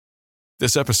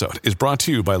This episode is brought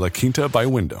to you by La Quinta by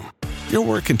Wyndham. Your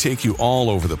work can take you all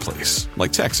over the place,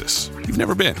 like Texas. You've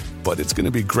never been, but it's going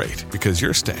to be great because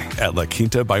you're staying at La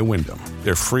Quinta by Wyndham.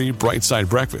 Their free Bright Side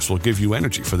breakfast will give you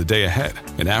energy for the day ahead.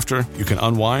 And after, you can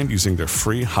unwind using their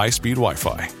free high-speed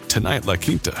Wi-Fi. Tonight, La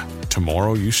Quinta.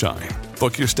 Tomorrow, you shine.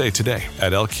 Book your stay today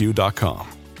at lq.com.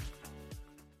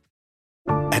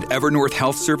 At Evernorth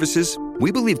Health Services,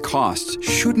 we believe costs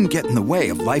shouldn't get in the way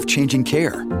of life-changing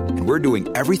care. And we're doing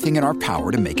everything in our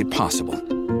power to make it possible.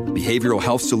 Behavioral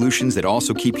health solutions that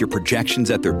also keep your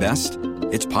projections at their best?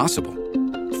 It's possible.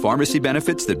 Pharmacy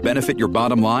benefits that benefit your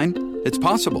bottom line? It's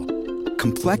possible.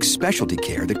 Complex specialty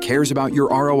care that cares about your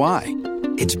ROI?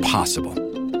 It's possible.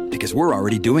 Because we're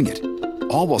already doing it.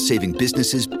 All while saving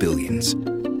businesses billions.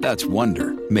 That's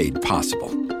Wonder made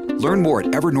possible. Learn more at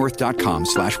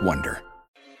evernorth.com/wonder.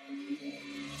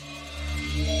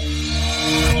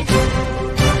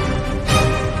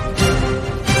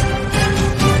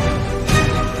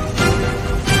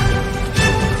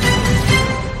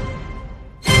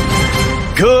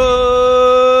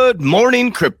 Good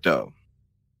morning, crypto.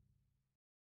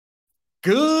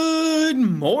 Good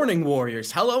morning,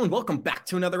 Warriors. Hello, and welcome back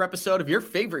to another episode of your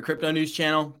favorite crypto news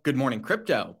channel, Good Morning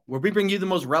Crypto, where we bring you the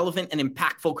most relevant and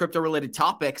impactful crypto-related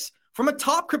topics from a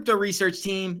top crypto research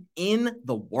team in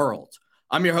the world.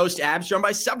 I'm your host, Abs, joined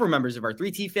by several members of our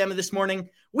 3T family this morning.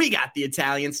 We got the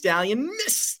Italian stallion,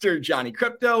 Mr. Johnny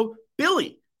Crypto,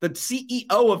 Billy, the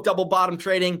CEO of Double Bottom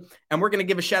Trading, and we're going to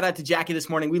give a shout out to Jackie this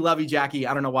morning. We love you, Jackie.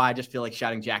 I don't know why, I just feel like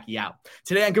shouting Jackie out.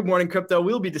 Today on Good Morning Crypto,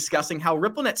 we'll be discussing how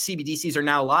RippleNet CBDCs are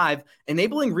now live,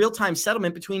 enabling real-time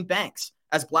settlement between banks,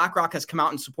 as BlackRock has come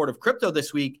out in support of crypto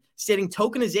this week, stating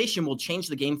tokenization will change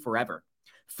the game forever.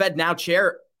 Fed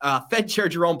Chair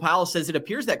Jerome Powell says it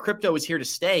appears that crypto is here to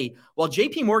stay, while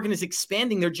JP Morgan is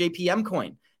expanding their JPM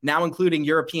coin, now including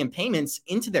European payments,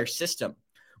 into their system.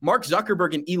 Mark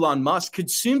Zuckerberg and Elon Musk could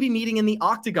soon be meeting in the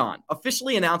octagon,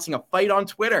 officially announcing a fight on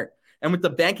Twitter. And with the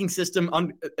banking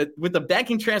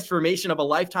transformation of a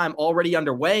lifetime already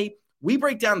underway, we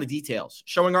break down the details,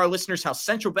 showing our listeners how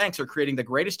central banks are creating the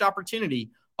greatest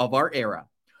opportunity of our era.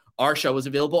 Our show is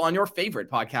available on your favorite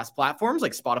podcast platforms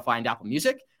like Spotify and Apple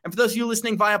Music. And for those of you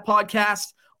listening via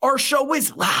podcast, our show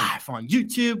is live on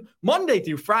YouTube Monday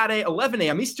through Friday, 11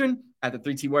 a.m. Eastern, at the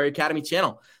 3T Warrior Academy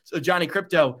channel. So Johnny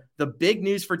Crypto, the big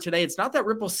news for today, it's not that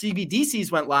Ripple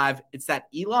CBDCs went live, it's that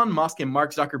Elon Musk and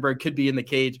Mark Zuckerberg could be in the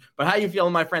cage. But how you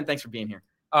feeling, my friend? Thanks for being here.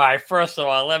 All right, first of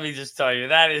all, let me just tell you,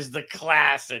 that is the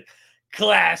classic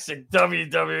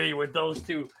WWE with those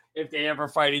two if they ever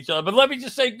fight each other. But let me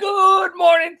just say good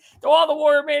morning to all the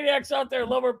Warrior Maniacs out there.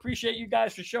 Love and appreciate you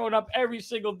guys for showing up every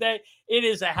single day. It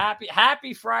is a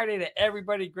happy Friday to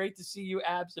everybody. Great to see you,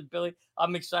 Abs and Billy.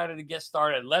 I'm excited to get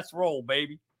started. Let's roll,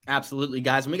 baby. Absolutely,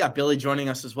 guys. And we got Billy joining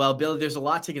us as well. Billy, there's a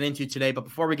lot to get into today, but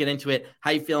before we get into it,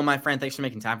 how you feeling, my friend? Thanks for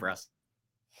making time for us.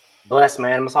 Bless,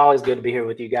 man. It's always good to be here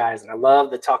with you guys. And I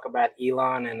love to talk about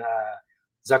Elon and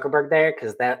Zuckerberg there,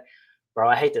 because that, bro,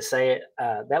 I hate to say it,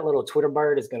 that little Twitter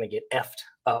bird is going to get effed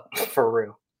up for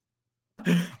real.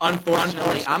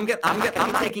 Unfortunately, I'm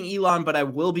taking Elon, but I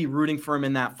will be rooting for him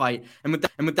in that fight. And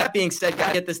with that being said,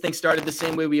 guys, get this thing started the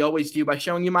same way we always do, by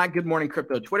showing you my Good Morning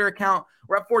Crypto Twitter account.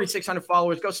 We're at 4,600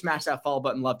 followers. Go smash that follow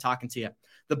button. Love talking to you.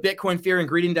 The Bitcoin Fear and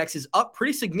Greed Index is up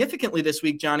pretty significantly this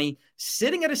week, Johnny,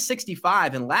 sitting at a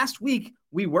 65. And last week,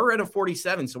 we were at a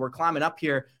 47, so we're climbing up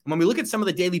here. And when we look at some of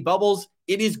the daily bubbles,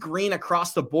 it is green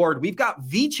across the board. We've got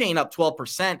VeChain up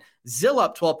 12%, ZIL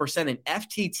up 12%, and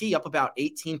FTT up about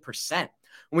 18%.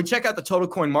 When we check out the total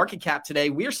coin market cap today,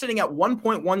 we are sitting at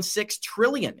 1.16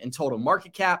 trillion in total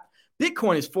market cap.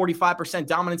 Bitcoin is 45%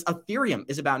 dominance. Ethereum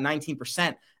is about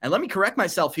 19%. And let me correct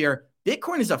myself here.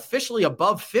 Bitcoin is officially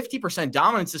above 50%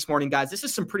 dominance this morning, guys. This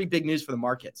is some pretty big news for the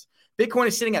markets. Bitcoin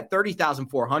is sitting at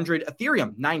 30,400.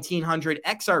 Ethereum, 1,900.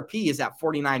 XRP is at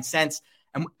 49 cents.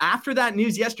 And after that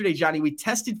news yesterday, Johnny, we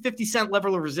tested 50-cent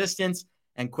level of resistance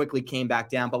and quickly came back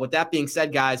down. But with that being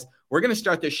said, guys, we're going to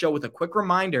start this show with a quick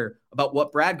reminder about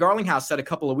what Brad Garlinghouse said a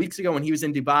couple of weeks ago when he was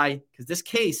in Dubai, because this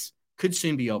case could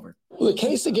soon be over. Well, the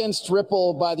case against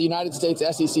Ripple by the United States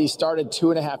SEC started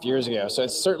 2.5 years ago. So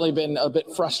it's certainly been a bit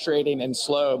frustrating and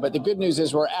slow. But the good news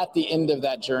is we're at the end of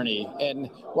that journey. And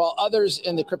while others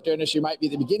in the crypto industry might be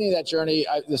at the beginning of that journey,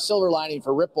 the silver lining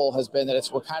for Ripple has been that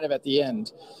we're kind of at the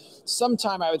end.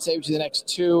 Sometime, I would say, between the next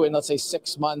 2 and let's say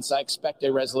 6 months, I expect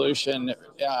a resolution.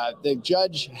 The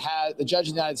judge in the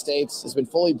United States has been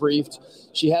fully briefed.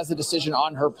 She has the decision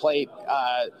on her plate.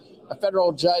 A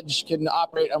federal judge can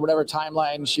operate on whatever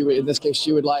timeline in this case,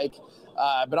 she would like.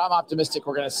 But I'm optimistic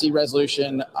we're going to see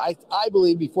resolution, I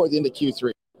believe, before the end of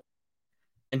Q3.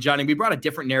 And Johnny, we brought a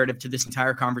different narrative to this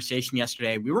entire conversation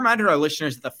yesterday. We reminded our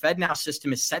listeners that the FedNow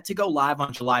system is set to go live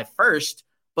on July 1st,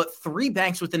 but 3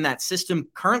 banks within that system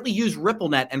currently use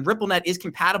RippleNet, and RippleNet is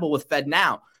compatible with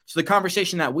FedNow. So the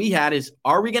conversation that we had is,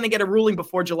 are we going to get a ruling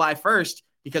before July 1st?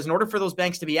 Because in order for those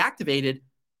banks to be activated,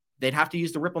 they'd have to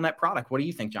use the RippleNet product. What do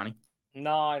you think, Johnny?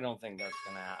 No, I don't think that's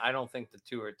going to happen. I don't think the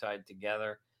two are tied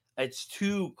together. It's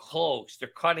too close. They're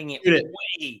cutting it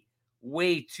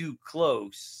way too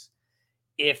close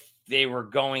if they were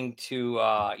going to,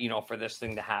 for this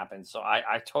thing to happen. So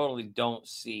I totally don't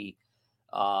see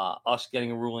us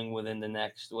getting a ruling within the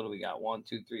next, what do we got? 1,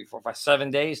 2, 3, 4, 5,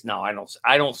 7 days. No, I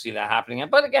don't see that happening.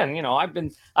 But again, I've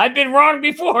been wrong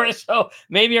before, so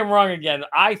maybe I'm wrong again.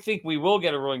 I think we will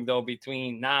get a ruling though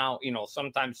between now,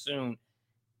 sometime soon,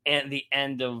 and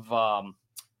before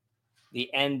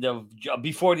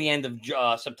the end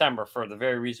of September, for the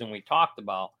very reason we talked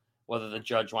about, whether the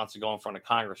judge wants to go in front of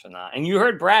Congress or not. And you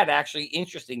heard Brad actually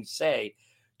interesting say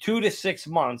 2 to 6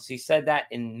 months. He said that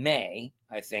in May.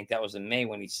 I think that was in May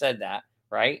when he said that,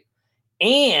 right?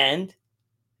 And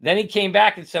then he came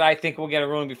back and said, I think we'll get a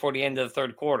ruling before the end of the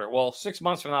third quarter. Well, 6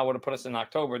 months from now would have put us in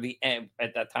October, the end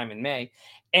at that time in May.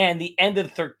 And the end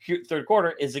of the third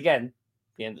quarter is, again,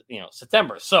 the end,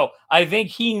 September. So I think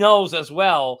he knows as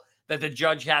well that the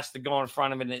judge has to go in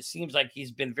front of it. And it seems like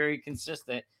he's been very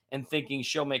consistent in thinking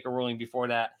she'll make a ruling before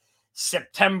that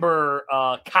September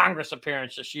Congress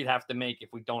appearance that she'd have to make if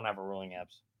we don't have a ruling.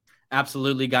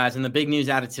 Absolutely, guys. And the big news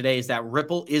out of today is that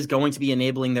Ripple is going to be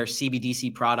enabling their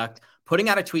CBDC product, putting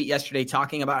out a tweet yesterday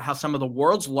talking about how some of the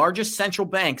world's largest central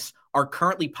banks are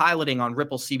currently piloting on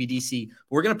Ripple CBDC.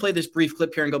 We're going to play this brief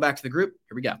clip here and go back to the group.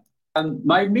 Here we go.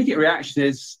 My immediate reaction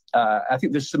is I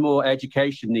think there's some more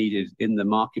education needed in the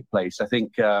marketplace. I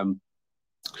think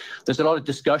there's a lot of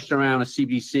discussion around a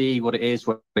CBDC, what it is,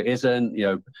 what it isn't.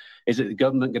 Is it the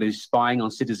government going to be spying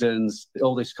on citizens?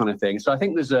 All this kind of thing. So I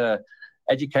think there's a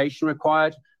education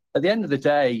required. At the end of the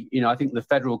day, I think the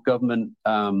federal government,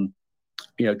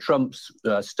 trumps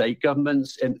state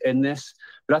governments in this.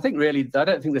 But I think really, I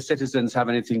don't think the citizens have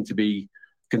anything to be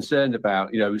concerned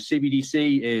about.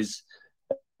 CBDC is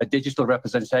a digital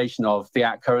representation of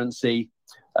fiat currency.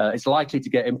 It's likely to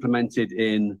get implemented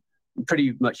in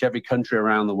pretty much every country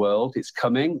around the world. It's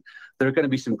coming. There are going to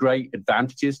be some great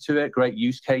advantages to it, great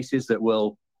use cases that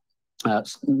will,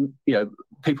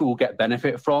 people will get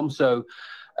benefit from. So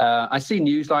I see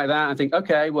news like that. I think,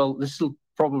 okay, well, this will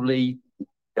probably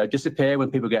disappear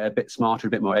when people get a bit smarter, a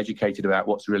bit more educated about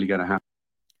what's really going to happen.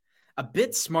 A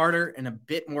bit smarter and a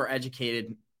bit more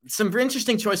educated. Some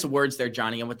interesting choice of words there,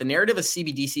 Johnny. And with the narrative of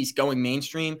CBDCs going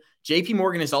mainstream, JP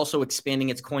Morgan is also expanding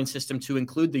its coin system to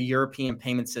include the European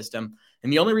payment system.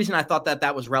 And the only reason I thought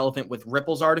that was relevant with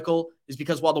Ripple's article is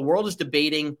because while the world is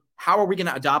debating how are we going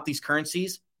to adopt these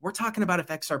currencies, we're talking about if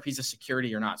XRP is a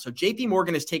security or not. So JP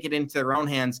Morgan has taken it into their own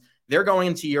hands. They're going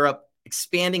into Europe,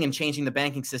 expanding and changing the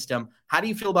banking system. How do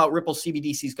you feel about Ripple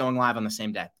CBDCs going live on the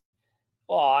same day?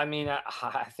 Well, I mean,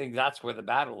 I think that's where the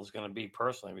battle is going to be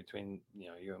personally between,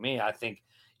 you and me. I think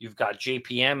you've got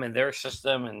JPM and their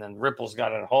system, and then Ripple's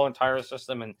got a whole entire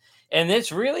system. And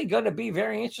it's really going to be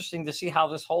very interesting to see how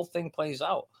this whole thing plays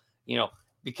out,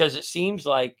 because it seems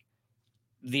like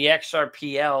the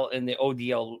XRPL and the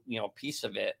ODL, piece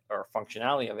of it or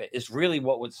functionality of it is really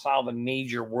what would solve a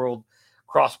major world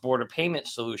cross-border payment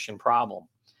solution problem.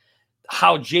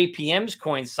 How JPM's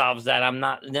coin solves that, I'm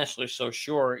not necessarily so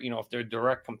sure, if they're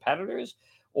direct competitors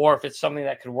or if it's something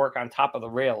that could work on top of the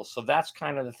rails. So that's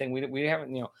kind of the thing. We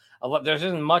haven't, there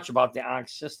isn't much about the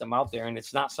Onyx system out there, and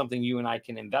it's not something you and I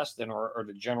can invest in or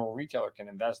the general retailer can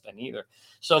invest in either.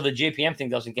 So the JPM thing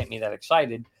doesn't get me that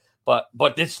excited, but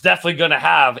it's definitely going to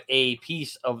have a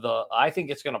piece of I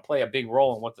think it's going to play a big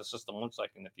role in what the system looks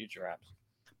like in the future apps.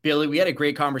 Billy, we had a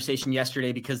great conversation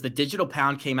yesterday because the Digital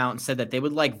Pound came out and said that they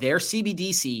would like their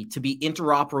CBDC to be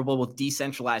interoperable with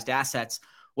decentralized assets.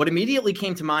 What immediately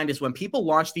came to mind is when people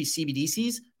launch these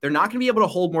CBDCs, they're not going to be able to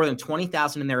hold more than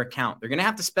 $20,000 in their account. They're going to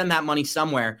have to spend that money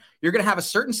somewhere. You're going to have a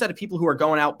certain set of people who are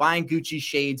going out, buying Gucci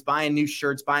shades, buying new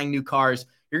shirts, buying new cars.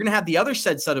 You're going to have the other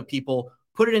set of people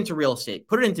put it into real estate,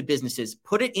 put it into businesses,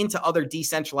 put it into other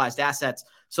decentralized assets.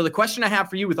 So the question I have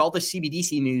for you with all this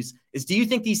CBDC news is, do you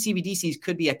think these CBDCs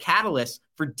could be a catalyst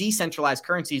for decentralized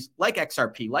currencies like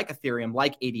XRP, like Ethereum,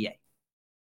 like ADA?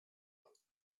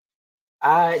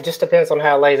 It just depends on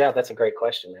how it lays out. That's a great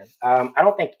question, man. I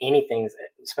don't think anything's,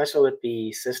 especially with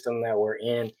the system that we're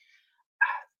in,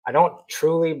 I don't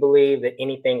truly believe that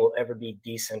anything will ever be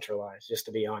decentralized, just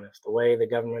to be honest, the way the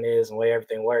government is and the way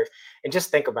everything works. And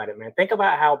just think about it, man. Think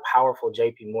about how powerful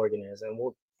JP Morgan is. And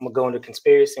we'll go into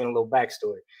conspiracy and a little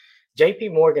backstory.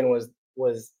 JP Morgan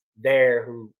was there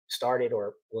who started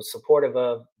or was supportive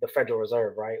of the Federal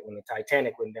Reserve, right? When the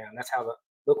Titanic went down. That's how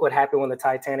look what happened when the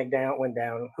Titanic went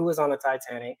down. Who was on the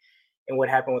Titanic and what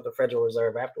happened with the Federal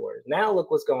Reserve afterwards. Now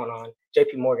look what's going on.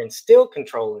 JP Morgan still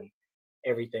controlling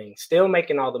everything, still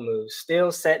making all the moves,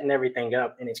 still setting everything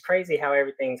up. And it's crazy how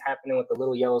everything's happening with the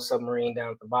little yellow submarine down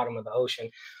at the bottom of the ocean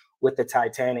with the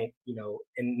Titanic,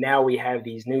 and now we have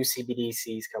these new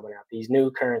CBDCs coming out, these new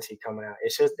currency coming out.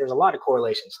 It's just, there's a lot of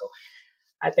correlation. So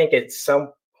I think at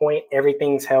some point,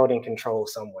 everything's held in control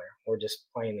somewhere. We're just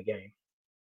playing the game.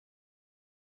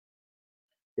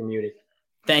 You're muted.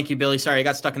 Thank you, Billy. Sorry, I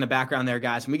got stuck in the background there,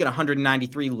 guys. And we got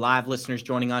 193 live listeners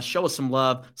joining us. Show us some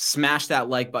love. Smash that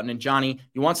like button. And Johnny,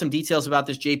 you want some details about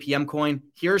this JPM coin?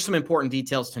 Here are some important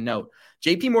details to note.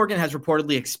 JP Morgan has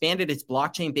reportedly expanded its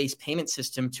blockchain-based payment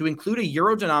system to include a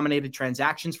euro-denominated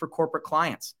transactions for corporate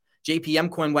clients.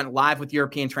 JPM coin went live with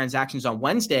European transactions on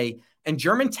Wednesday, and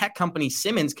German tech company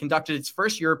Siemens conducted its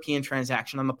first European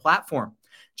transaction on the platform.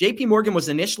 JP Morgan was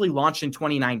initially launched in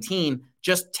 2019,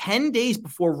 just 10 days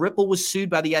before Ripple was sued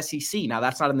by the SEC. Now,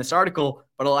 that's not in this article,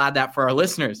 but I'll add that for our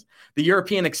listeners. The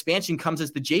European expansion comes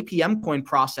as the JPM coin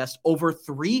processed over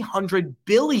 300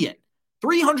 billion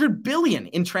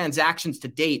in transactions to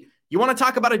date. You want to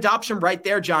talk about adoption right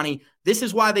there, Johnny? This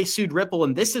is why they sued Ripple,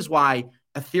 and this is why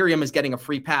Ethereum is getting a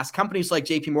free pass. Companies like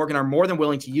JP Morgan are more than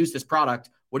willing to use this product.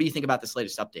 What do you think about this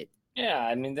latest update? Yeah,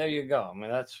 I mean, there you go. I mean,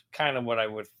 that's kind of what I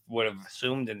would have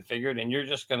assumed and figured. And you're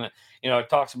just going to, it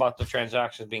talks about the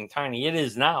transactions being tiny. It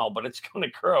is now, but it's going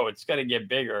to grow. It's going to get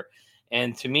bigger.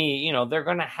 And to me, they're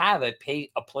going to have a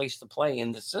place to play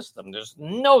in the system. There's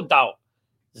no doubt,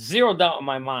 zero doubt in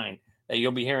my mind that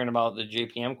you'll be hearing about the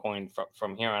JPM coin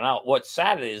from here on out. What's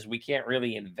sad is we can't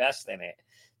really invest in it.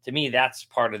 To me, that's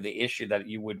part of the issue that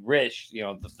you would wish,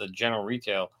 the general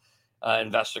retail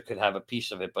investor could have a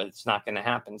piece of it, but it's not going to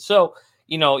happen. So,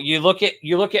 you look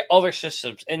at other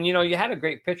systems, and you had a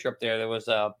great picture up there. There was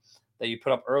that you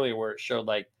put up earlier where it showed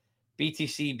like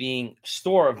BTC being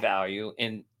store of value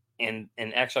and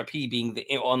XRP being the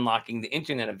unlocking the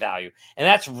internet of value, and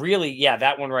that's really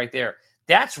that one right there.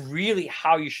 That's really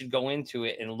how you should go into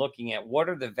it and looking at what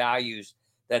are the values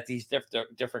that these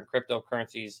different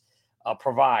cryptocurrencies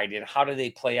provide, and how do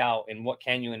they play out, and what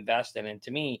can you invest in. And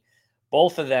to me,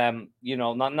 both of them,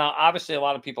 now obviously a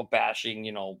lot of people bashing,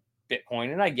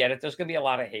 Bitcoin, and I get it. There's going to be a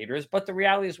lot of haters, but the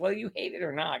reality is, whether you hate it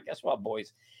or not, guess what,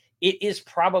 boys? It is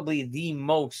probably the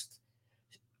most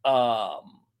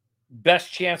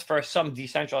best chance for some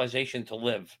decentralization to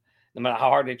live, no matter how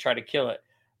hard they try to kill it.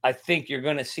 I think you're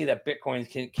going to see that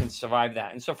Bitcoin can survive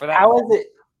that. And so for that,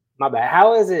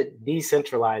 how is it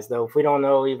decentralized though, if we don't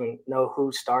even know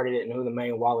who started it and who the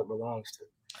main wallet belongs to?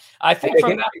 I think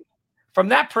from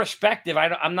that perspective,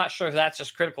 I'm not sure if that's as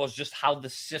critical as just how the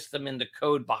system and the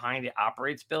code behind it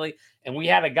operates, Billy. And we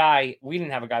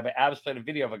didn't have a guy, but Abs played a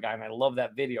video of a guy, and I love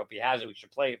that video. If he has it, we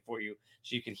should play it for you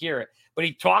so you can hear it. But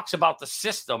he talks about the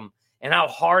system and how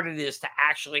hard it is to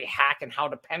actually hack and how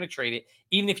to penetrate it.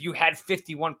 Even if you had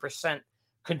 51%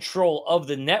 control of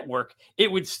the network,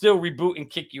 it would still reboot and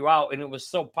kick you out. And it was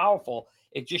so powerful.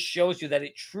 It just shows you that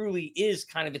it truly is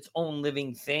kind of its own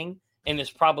living thing, and it's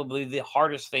probably the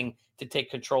hardest thing to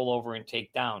take control over and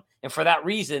take down. And for that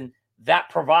reason, that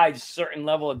provides certain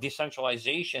level of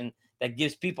decentralization that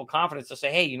gives people confidence to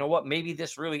say, hey, you know what? Maybe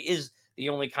this really is the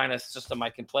only kind of system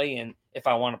I can play in if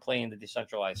I want to play in the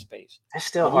decentralized space. It's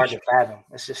still hard to fathom.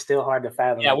 It's just still hard to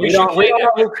fathom. Yeah, we don't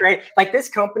know who create like this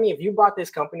company. If you brought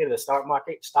this company to the stock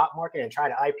market and try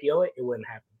to IPO it, it wouldn't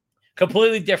happen.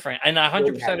 Completely different. And I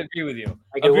 100% agree with you.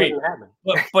 Agree.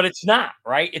 But it's not,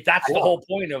 right? That's the whole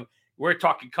point of, we're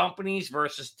talking companies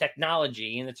versus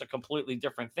technology, and it's a completely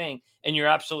different thing. And you're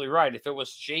absolutely right. If it was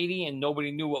shady and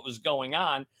nobody knew what was going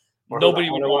on, nobody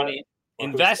would want to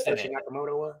invest in it.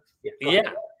 Yeah.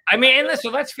 I mean, and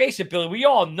listen, let's face it, Billy. We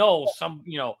all know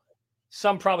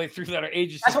some probably three-letter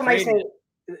agencies. That's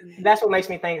what makes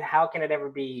me think, how can it ever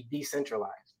be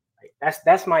decentralized?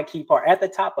 That's my key part. At the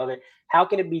top of it, how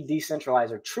can it be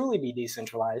decentralized or truly be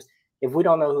decentralized if we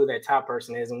don't know who that top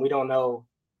person is and we don't know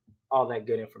all that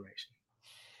good information?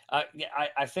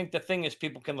 I think the thing is,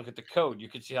 people can look at the code. You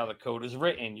can see how the code is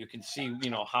written. You can see,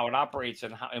 how it operates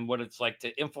and what it's like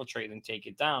to infiltrate and take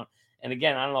it down. And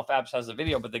again, I don't know if Abs has the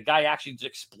video, but the guy actually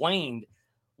explained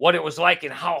what it was like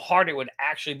and how hard it would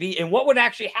actually be and what would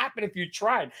actually happen if you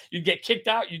tried. You'd get kicked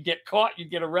out, you'd get caught, you'd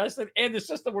get arrested, and the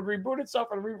system would reboot itself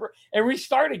and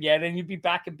restart again, and you'd be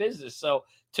back in business. So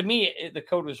to me, the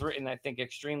code was written, I think,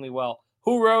 extremely well.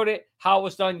 Who wrote it, how it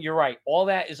was done, you're right. All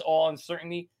that is all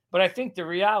uncertainty. But I think the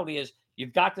reality is,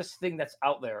 you've got this thing that's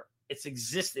out there. It's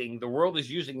existing. The world is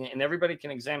using it, and everybody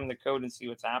can examine the code and see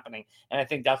what's happening. And I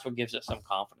think that's what gives it some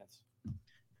confidence.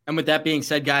 And with that being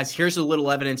said, guys, here's a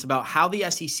little evidence about how the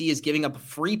SEC is giving up a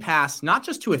free pass, not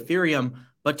just to Ethereum,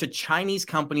 but to Chinese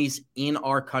companies in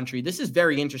our country. This is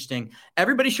very interesting.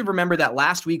 Everybody should remember that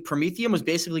last week, Prometheum was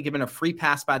basically given a free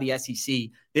pass by the SEC.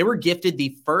 They were gifted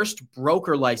the first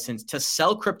broker license to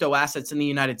sell crypto assets in the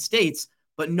United States,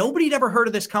 but nobody had ever heard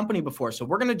of this company before. So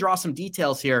we're going to draw some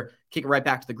details here, kick it right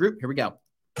back to the group. Here we go.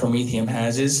 Prometheum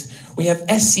has is we have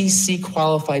SEC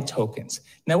qualified tokens.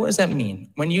 Now, what does that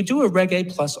mean? When you do a Reg A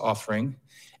plus offering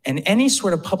and any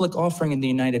sort of public offering in the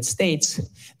United States,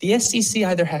 the SEC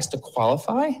either has to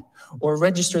qualify or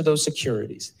register those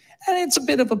securities. And it's a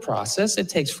bit of a process. It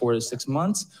takes 4 to 6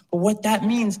 months. But what that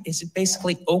means is it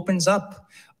basically opens up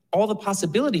all the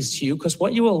possibilities to you, because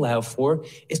what you allow for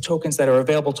is tokens that are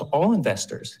available to all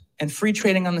investors and free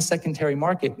trading on the secondary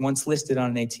market once listed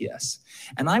on an ATS.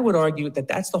 And I would argue that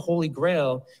that's the holy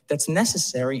grail that's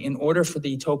necessary in order for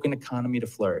the token economy to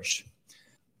flourish.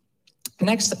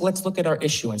 Next, let's look at our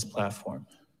issuance platform.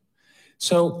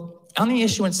 So on the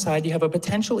issuance side, you have a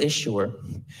potential issuer,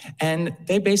 and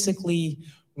they basically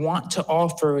want to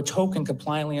offer a token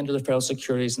compliantly under the federal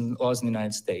securities and laws in the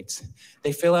United States.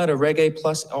 They fill out a Reg A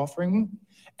plus offering,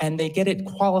 and they get it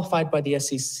qualified by the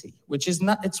SEC, which is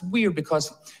not, it's weird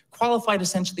because qualified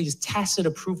essentially is tacit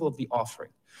approval of the offering.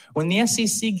 When the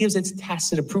SEC gives its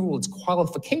tacit approval, its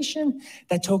qualification,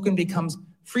 that token becomes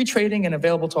free trading and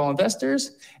available to all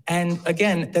investors. And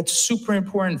again, that's super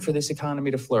important for this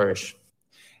economy to flourish.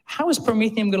 How is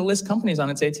Prometheum going to list companies on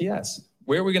its ATS?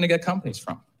 Where are we going to get companies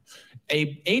from?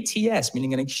 A ATS,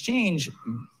 meaning an exchange,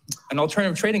 an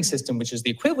alternative trading system, which is the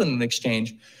equivalent of an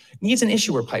exchange, needs an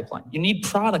issuer pipeline. You need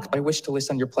product by which to list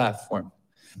on your platform.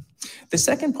 The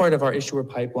second part of our issuer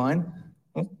pipeline,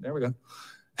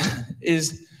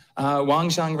 is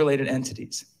Guangzhou-related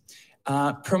entities.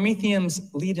 Prometheum's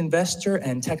lead investor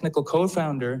and technical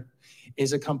co-founder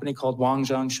is a company called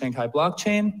Guangzhou Shanghai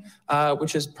Blockchain,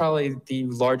 which is probably the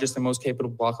largest and most capable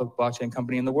blockchain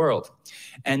company in the world.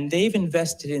 And they've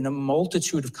invested in a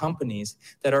multitude of companies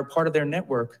that are part of their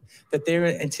network that they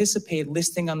anticipate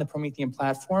listing on the Prometheum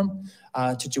platform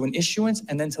to do an issuance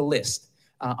and then to list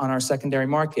on our secondary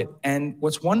market. And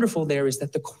what's wonderful there is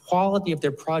that the quality of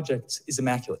their projects is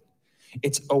immaculate.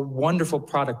 It's a wonderful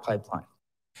product pipeline.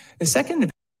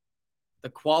 The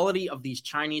quality of these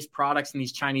Chinese products and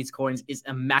these Chinese coins is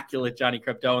immaculate, Johnny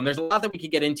Crypto. And there's a lot that we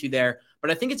could get into there, but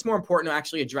I think it's more important to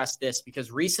actually address this because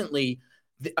recently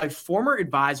a former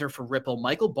advisor for Ripple,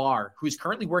 Michael Barr, who's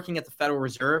currently working at the Federal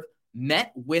Reserve,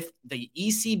 met with the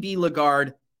ECB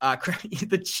Lagarde,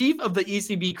 the chief of the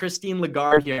ECB, Christine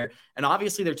Lagarde here. And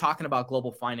obviously they're talking about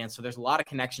global finance. So there's a lot of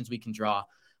connections we can draw,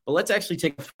 but let's actually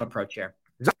take a fun approach here.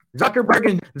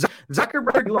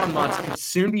 Zuckerberg, Elon Musk could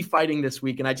soon be fighting this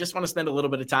week. And I just want to spend a little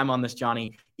bit of time on this,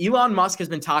 Johnny. Elon Musk has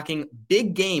been talking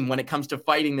big game when it comes to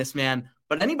fighting this man.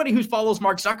 But anybody who follows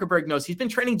Mark Zuckerberg knows he's been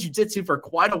training jiu-jitsu for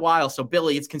quite a while. So,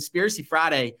 Billy, it's Conspiracy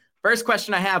Friday. First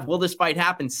question I have, will this fight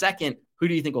happen? Second, who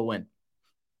do you think will win?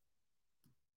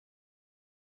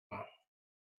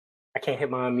 I can't hit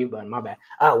my unmute button. My bad.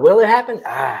 Will it happen?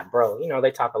 Bro, you know,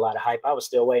 they talk a lot of hype. I was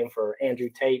still waiting for Andrew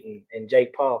Tate and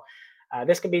Jake Paul.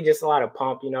 This could be just a lot of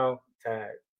pump, you know,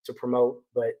 to promote.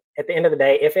 But at the end of the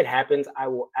day, if it happens, I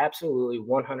will absolutely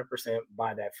 100%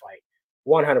 buy that fight.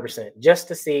 100%. Just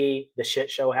to see the shit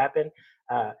show happen.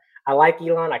 I like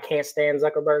Elon. I can't stand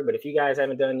Zuckerberg. But if you guys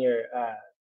haven't done your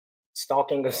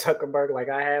stalking of Zuckerberg like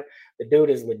I have, the dude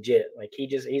is legit. Like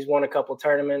he's won a couple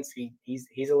tournaments.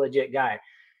 He's a legit guy.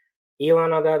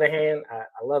 Elon, on the other hand,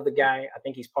 I love the guy. I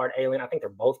think he's part alien. I think they're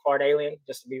both part alien,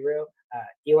 just to be real.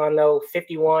 Elon, though,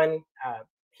 51.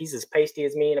 He's as pasty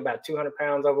as me and about 200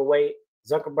 pounds overweight.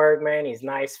 Zuckerberg, man, he's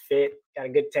nice, fit, got a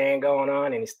good tan going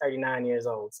on, and he's 39 years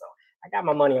old. So I got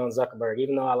my money on Zuckerberg,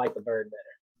 even though I like the bird better.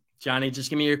 Johnny,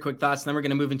 just give me your quick thoughts. Then we're going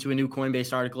to move into a new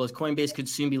Coinbase article as Coinbase could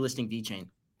soon be listing VeChain.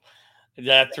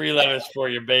 Yeah, 3 letters for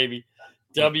you, baby.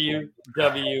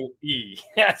 WWE.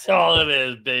 That's all it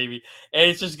is, baby. And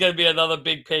it's just going to be another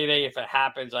big payday if it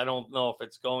happens. I don't know if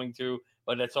it's going to,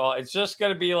 but that's all. It's just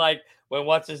going to be like when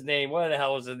what's his name? What the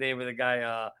hell was the name of the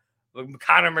guy?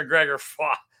 Conor McGregor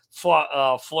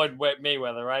fought Floyd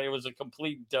Mayweather, right? It was a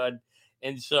complete dud.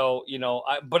 And so, you know,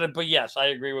 but yes, I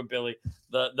agree with Billy.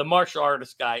 The martial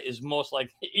artist guy is most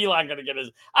like Elon going to get his.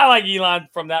 I like Elon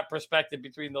from that perspective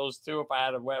between those two. If I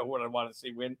had a who would I want to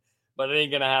see win? But it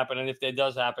ain't going to happen. And if it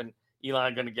does happen,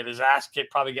 Elon going to get his ass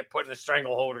kicked, probably get put in a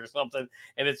stranglehold or something,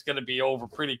 and it's going to be over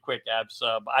pretty quick, Abs.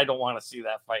 But I don't want to see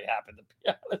that fight happen, to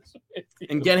be honest with you.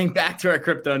 And getting back to our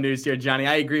crypto news here, Johnny,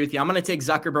 I agree with you. I'm going to take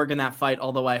Zuckerberg in that fight,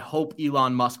 although I hope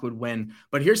Elon Musk would win.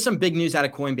 But here's some big news out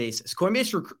of Coinbase. As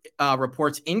Coinbase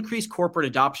reports increased corporate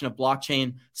adoption of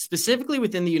blockchain, specifically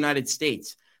within the United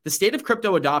States. The state of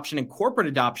crypto adoption and corporate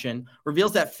adoption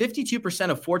reveals that 52%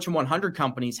 of Fortune 100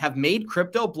 companies have made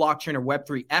crypto, blockchain, or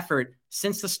Web3 effort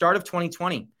since the start of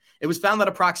 2020. It was found that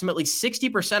approximately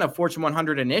 60% of Fortune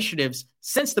 100 initiatives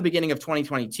since the beginning of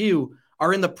 2022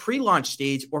 are in the pre-launch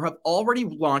stage or have already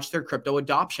launched their crypto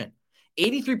adoption.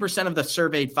 83% of the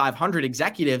surveyed 500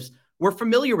 executives were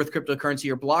familiar with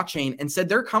cryptocurrency or blockchain and said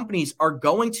their companies are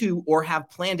going to or have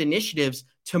planned initiatives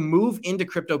to move into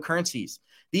cryptocurrencies.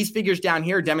 These figures down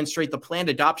here demonstrate the planned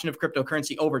adoption of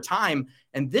cryptocurrency over time.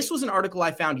 And this was an article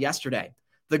I found yesterday.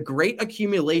 The great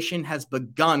accumulation has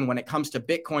begun when it comes to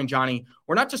Bitcoin, Johnny.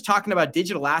 We're not just talking about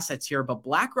digital assets here, but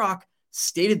BlackRock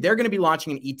stated they're going to be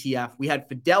launching an ETF. We had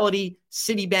Fidelity,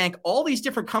 Citibank, all these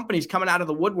different companies coming out of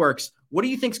the woodworks. What do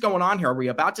you think's going on here? Are we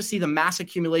about to see the mass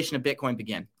accumulation of Bitcoin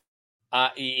begin?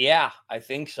 Yeah, I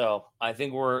think so. I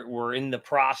think we're in the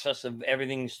process of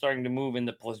everything starting to move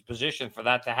into position for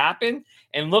that to happen.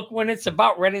 And look, when it's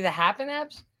about ready to happen,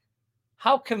 Abs,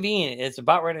 how convenient it's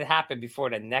about ready to happen before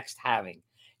the next halving.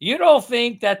 You don't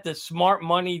think that the smart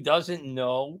money doesn't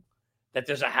know that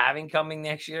there's a halving coming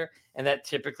next year and that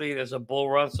typically there's a bull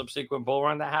run, subsequent bull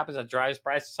run that happens that drives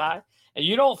prices high? And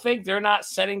you don't think they're not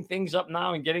setting things up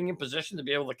now and getting in position to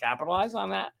be able to capitalize on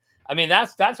that? I mean,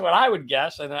 that's what I would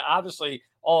guess. And obviously,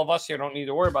 all of us here don't need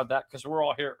to worry about that because we're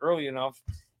all here early enough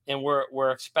and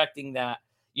we're expecting that.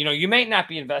 You know, you may not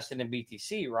be invested in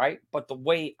BTC, right? But the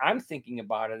way I'm thinking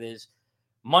about it is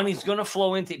money's going to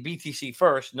flow into BTC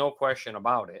first, no question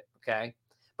about it, okay?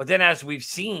 But then as we've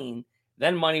seen,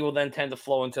 then money will then tend to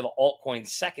flow into the altcoins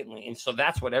secondly. And so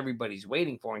that's what everybody's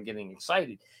waiting for and getting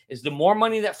excited is the more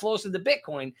money that flows into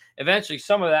Bitcoin, eventually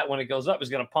some of that when it goes up is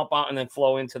going to pump out and then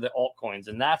flow into the altcoins.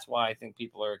 And that's why I think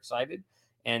people are excited.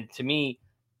 And to me,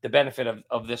 the benefit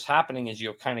of this happening is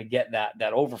you'll kind of get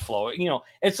that overflow. You know,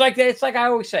 it's like I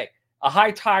always say, a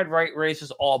high tide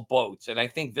raises all boats. And I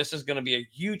think this is going to be a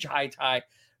huge high tide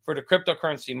for the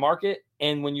cryptocurrency market.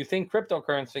 And when you think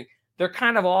cryptocurrency, they're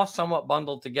kind of all somewhat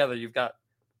bundled together. You've got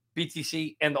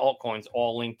BTC and the altcoins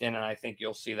all linked in, and I think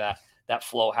you'll see that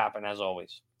flow happen as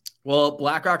always. Well,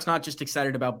 BlackRock's not just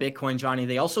excited about Bitcoin, Johnny.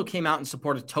 They also came out and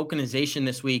supported tokenization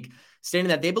this week, stating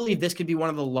that they believe this could be one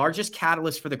of the largest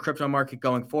catalysts for the crypto market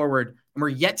going forward. And we're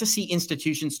yet to see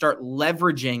institutions start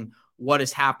leveraging what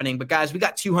is happening. But guys, we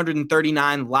got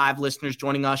 239 live listeners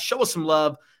joining us. Show us some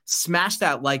love. Smash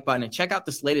that like button and check out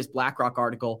this latest BlackRock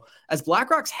article. As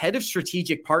BlackRock's head of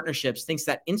strategic partnerships thinks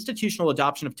that institutional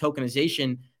adoption of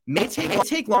tokenization may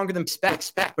take longer than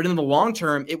expect, but in the long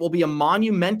term, it will be a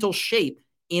monumental shape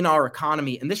in our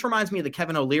economy. And this reminds me of the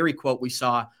Kevin O'Leary quote we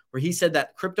saw, where he said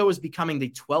that crypto is becoming the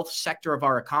 12th sector of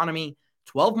our economy.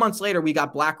 12 months later, we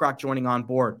got BlackRock joining on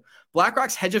board.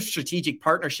 BlackRock's head of strategic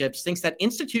partnerships thinks that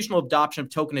institutional adoption of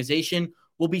tokenization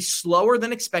will be slower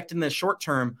than expected in the short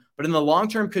term, but in the long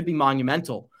term could be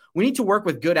monumental. We need to work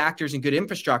with good actors and good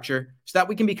infrastructure so that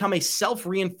we can become a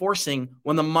self-reinforcing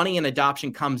when the money and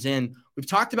adoption comes in. We've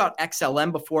talked about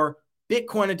XLM before,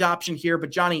 Bitcoin adoption here,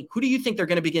 but Johnny, who do you think they're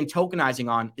going to begin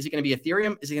tokenizing on? Is it going to be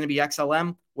Ethereum? Is it going to be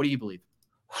XLM? What do you believe?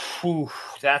 Whew,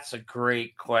 that's a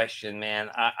great question,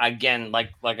 man. Again,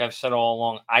 like I've said all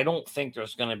along, I don't think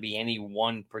there's going to be any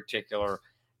one particular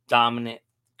dominant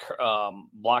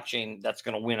blockchain that's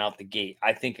going to win out the gate.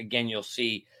 I think, again, you'll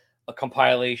see a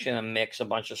compilation, a mix, a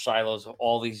bunch of silos of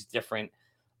all these different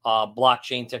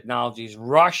blockchain technologies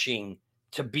rushing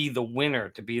to be the winner,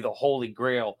 to be the holy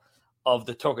grail of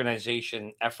the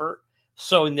tokenization effort.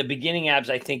 So in the beginning, Abs,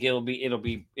 I think it'll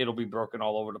be broken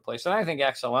all over the place, and I think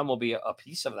XLM will be a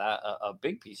piece of that, a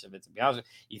big piece of it. To be honest,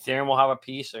 Ethereum will have a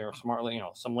piece, or smartly,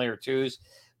 some layer twos.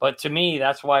 But to me,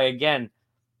 that's why, again,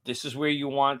 this is where you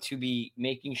want to be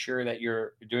making sure that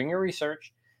you're doing your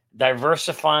research,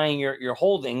 diversifying your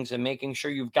holdings, and making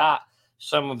sure you've got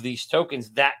some of these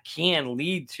tokens that can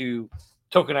lead to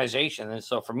tokenization. And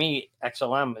so for me,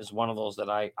 XLM is one of those that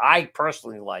I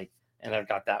personally like. And I've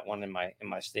got that one in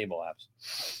my stable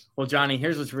apps. Well, Johnny,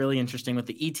 here's what's really interesting with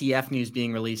the ETF news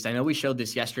being released. I know we showed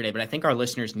this yesterday, but I think our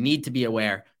listeners need to be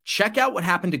aware. Check out what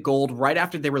happened to gold right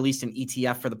after they released an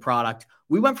ETF for the product.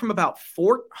 We went from about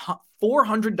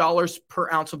 $400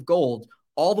 per ounce of gold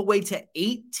all the way to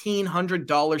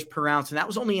 $1,800 per ounce. And that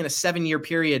was only in a 7-year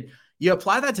period. You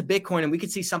apply that to Bitcoin and we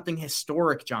could see something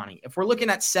historic, Johnny. If we're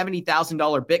looking at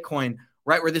 $70,000 Bitcoin,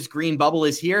 right where this green bubble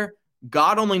is here,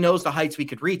 God only knows the heights we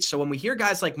could reach. So when we hear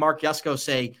guys like Mark Yusko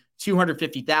say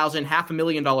 250,000,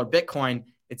 $500,000 Bitcoin,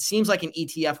 it seems like an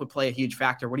ETF would play a huge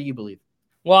factor. What do you believe?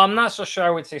 Well, I'm not so sure I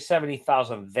would say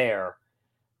 70,000 there.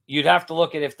 You'd have to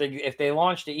look at if they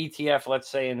launched the ETF, let's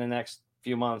say in the next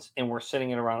few months, and we're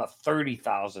sitting at around a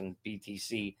 30,000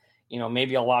 BTC,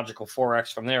 maybe a logical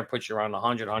 4X from there puts you around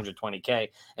 100, 120K.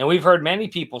 And we've heard many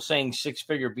people saying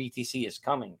six-figure BTC is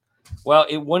coming. Well,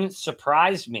 it wouldn't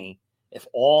surprise me if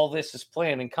all this is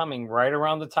planned and coming right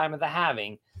around the time of the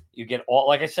halving. You get all,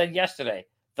 like I said yesterday,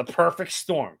 the perfect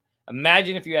storm.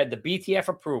 Imagine if you had the BTF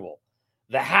approval,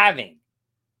 the halving,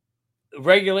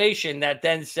 regulation that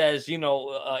then says,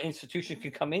 institutions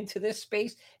can come into this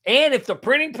space. And if the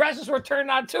printing presses were turned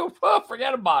on too,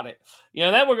 forget about it.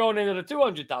 Then we're going into the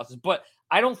 200,000. But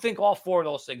I don't think all four of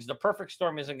those things, the perfect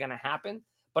storm isn't going to happen.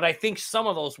 But I think some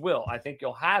of those will. I think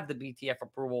you'll have the BTF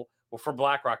approval for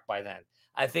BlackRock by then.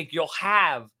 I think you'll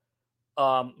have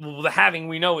the halving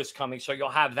we know is coming. So you'll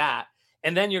have that.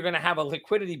 And then you're going to have a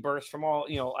liquidity burst from all,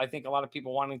 I think a lot of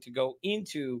people wanting to go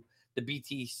into the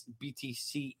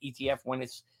BTC ETF when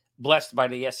it's blessed by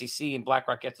the SEC and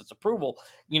BlackRock gets its approval.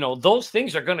 Those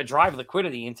things are going to drive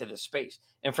liquidity into this space.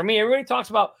 And for me, everybody talks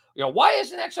about, why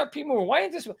isn't XRP moving? Why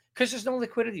isn't this? Because there's no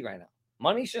liquidity right now.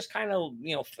 Money's just kind of,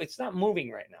 it's not moving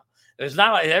right now. There's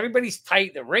not, everybody's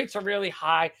tight. The rates are really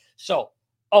high. So,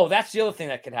 that's the other thing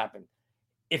that could happen.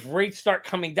 If rates start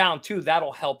coming down too,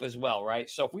 that'll help as well, right?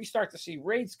 So if we start to see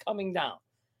rates coming down,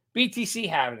 BTC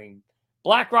happening,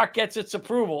 BlackRock gets its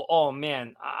approval. Oh,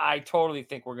 man, I totally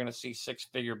think we're going to see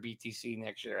six-figure BTC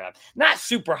next year. Not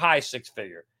super high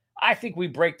six-figure. I think we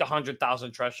break the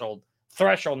 100,000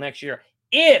 threshold next year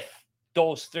if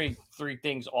those three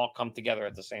things all come together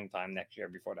at the same time next year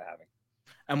before the halving.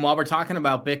 And while we're talking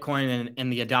about Bitcoin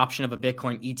and the adoption of a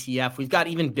Bitcoin ETF, we've got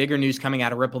even bigger news coming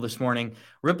out of Ripple this morning.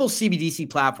 Ripple's CBDC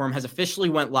platform has officially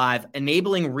went live,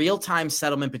 enabling real-time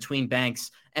settlement between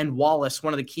banks. And Wallace,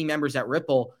 one of the key members at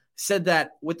Ripple, said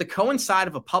that with the coincide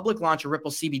of a public launch of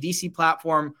Ripple CBDC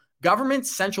platform,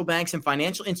 governments, central banks, and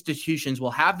financial institutions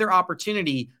will have their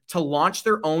opportunity to launch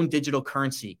their own digital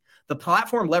currency. The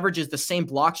platform leverages the same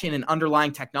blockchain and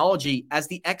underlying technology as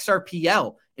the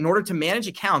XRPL in order to manage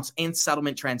accounts and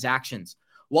settlement transactions.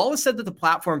 Wallace said that the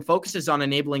platform focuses on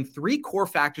enabling three core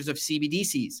factors of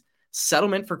CBDCs: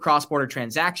 settlement for cross-border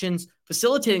transactions,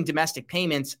 facilitating domestic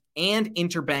payments, and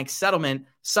interbank settlement,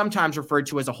 sometimes referred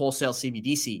to as a wholesale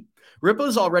CBDC. Ripple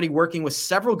is already working with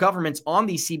several governments on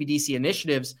these CBDC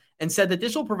initiatives and said that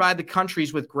this will provide the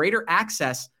countries with greater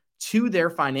access to their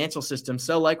financial system.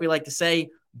 So like we like to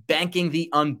say, banking the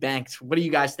unbanked. What are you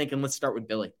guys thinking? Let's start with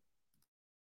Billy.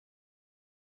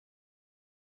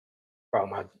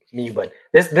 But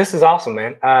this is awesome,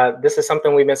 man. This is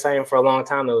something we've been saying for a long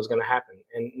time that was going to happen.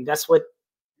 And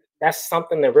that's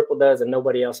something that Ripple does and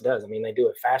nobody else does. I mean, they do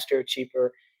it faster,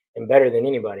 cheaper, and better than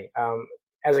anybody.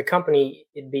 As a company,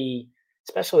 it'd be,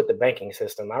 especially with the banking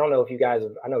system. I don't know if you guys,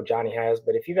 I know Johnny has,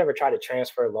 but if you've ever tried to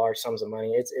transfer large sums of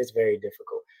money, it's very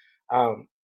difficult.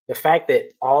 The fact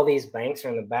that all these banks are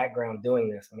in the background doing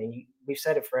this, I mean, we've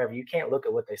said it forever. You can't look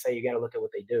at what they say. You got to look at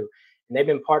what they do. And they've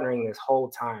been partnering this whole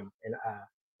time. And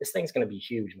this thing's going to be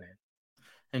huge, man.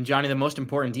 And Johnny, the most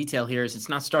important detail here is it's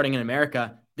not starting in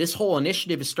America. This whole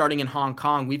initiative is starting in Hong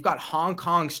Kong. We've got Hong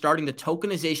Kong starting the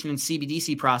tokenization and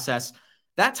CBDC process.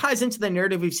 That ties into the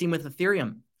narrative we've seen with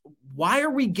Ethereum. Why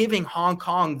are we giving Hong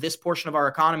Kong this portion of our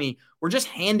economy? We're just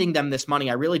handing them this money.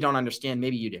 I really don't understand.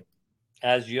 Maybe you do.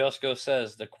 As Yosko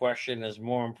says, the question is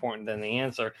more important than the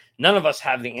answer. None of us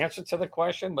have the answer to the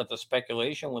question, but the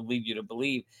speculation would lead you to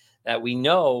believe that we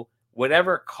know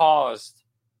whatever caused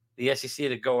the SEC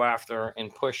to go after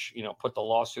and push, put the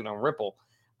lawsuit on Ripple.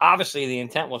 Obviously, the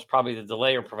intent was probably to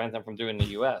delay or prevent them from doing the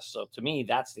U.S. So to me,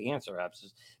 that's the answer,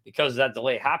 Abs. Because that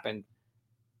delay happened,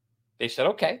 they said,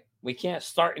 okay, we can't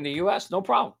start in the U.S. No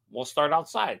problem. We'll start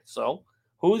outside. So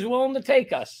who's willing to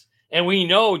take us? And we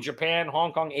know Japan,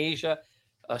 Hong Kong, Asia,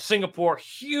 Singapore,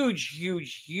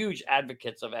 huge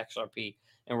advocates of XRP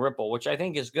and Ripple, which I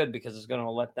think is good because it's going to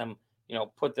let them,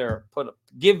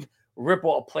 give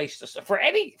Ripple a place to for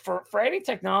any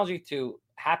technology to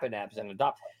happen, Abs, and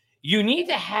adopt. You need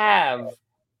to have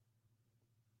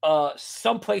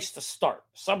some place to start,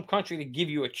 some country to give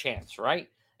you a chance, right?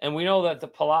 And we know that the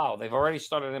Palau, they've already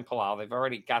started in Palau. They've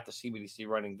already got the CBDC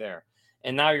running there.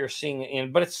 And now you're seeing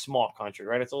it but it's a small country,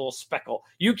 right? It's a little speckle.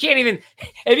 You can't even,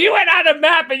 if you went on the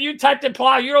map and you typed in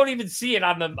Palau, you don't even see it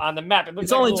on the map.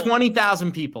 It's only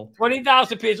 20,000 people.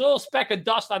 20,000 people. It's a little speck of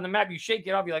dust on the map. You shake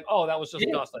it up, you're like, oh, that was just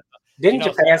dust. Didn't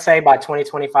Japan say by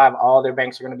 2025 all their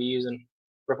banks are going to be using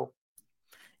Ripple?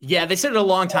 Yeah, they said it a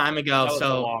long time ago.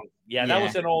 So Yeah, that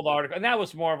was an old article. And that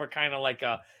was more of a kind of like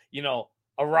a,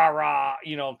 a rah-rah,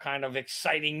 kind of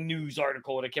exciting news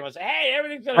article that came out and said, hey,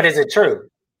 everything's going to... But is it true?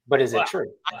 But is it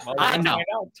true? Well, no.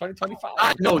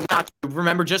 2025. No, not true.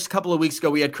 Remember, just a couple of weeks ago,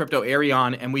 we had Crypto Airy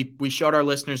on, and we showed our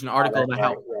listeners an article about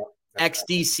how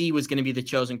XDC was going to be the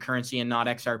chosen currency and not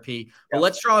XRP. But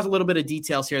let's draw a little bit of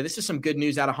details here. This is some good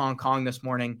news out of Hong Kong this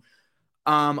morning.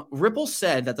 Ripple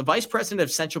said that the vice president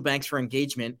of central banks for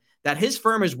engagement, that his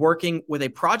firm is working with a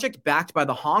project backed by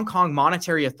the Hong Kong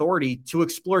Monetary Authority to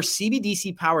explore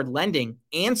CBDC-powered lending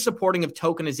and supporting of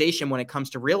tokenization when it comes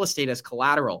to real estate as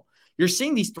collateral. You're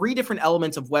seeing these three different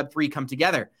elements of Web3 come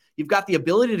together. You've got the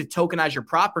ability to tokenize your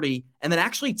property and then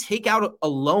actually take out a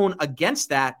loan against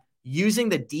that using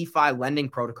the DeFi lending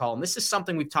protocol. And this is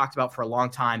something we've talked about for a long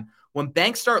time. When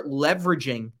banks start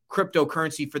leveraging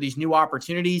cryptocurrency for these new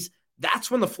opportunities,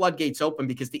 that's when the floodgates open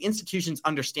because the institutions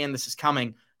understand this is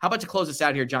coming. How about to close this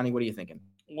out here, Johnny? What are you thinking?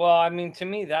 Well, I mean, to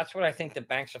me, that's what I think the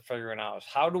banks are figuring out is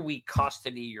how do we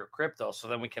custody your crypto so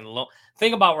then we can loan.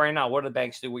 Think about right now, what do the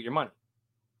banks do with your money?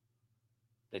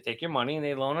 They take your money and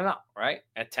they loan it out, right?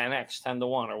 At 10x, 10 to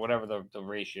 1, or whatever the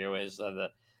ratio is that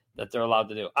they're allowed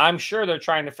to do. I'm sure they're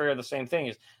trying to figure the same thing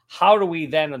is how do we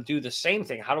then do the same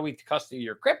thing? How do we custody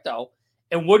your crypto?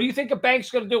 And what do you think a bank's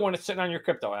going to do when it's sitting on your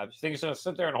crypto apps? You think it's going to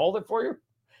sit there and hold it for you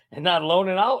and not loan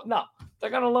it out? No, they're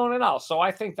going to loan it out. So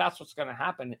I think that's what's going to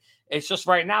happen. It's just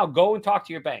right now, go and talk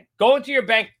to your bank. Go into your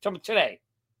bank today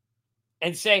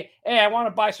and say, hey, I want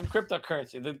to buy some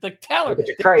cryptocurrency. The teller,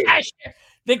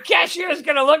 the cashier is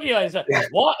going to look at you and say,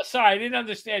 what? Sorry, I didn't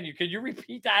understand you. Could you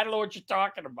repeat that? I don't know what you're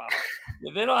talking about.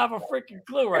 They don't have a freaking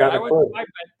clue, right?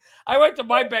 I went to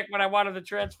my bank when I wanted to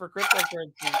transfer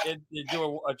cryptocurrency and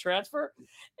do a transfer.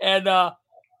 And the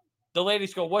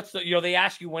ladies go, what's the, they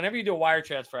ask you whenever you do a wire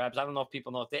transfer, Abs, I don't know if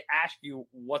people know, if they ask you,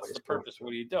 what's the purpose?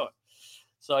 What are you doing?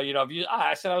 So,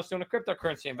 I said I was doing a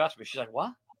cryptocurrency investment. She's like,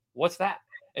 what? What's that?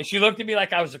 And she looked at me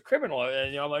like I was a criminal.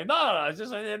 And, I'm like, no, it's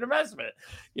just an investment.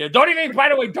 Don't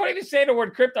even say the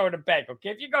word crypto in the bank, okay?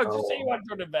 If you go, just say you want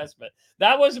to do an investment.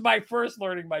 That was my first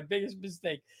learning, my biggest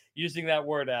mistake, using that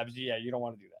word, Abs. Yeah, you don't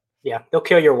want to do that. Yeah, they'll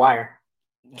kill your wire.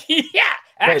 Yeah,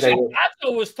 actually,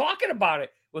 Gonzo was talking about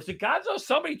it. Was it Gonzo?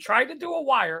 Somebody tried to do a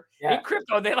wire in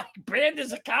crypto. They banned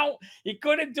his account. He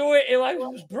couldn't do it. It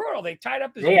was brutal. They tied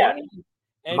up his money.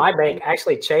 And my bank,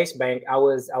 actually Chase Bank, I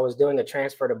was doing a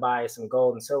transfer to buy some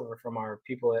gold and silver from our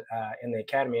people in the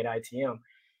academy at ITM.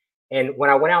 And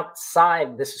when I went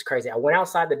outside, this is crazy. I went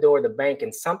outside the door of the bank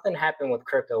and something happened with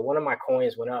crypto. One of my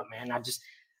coins went up, man. I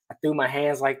threw my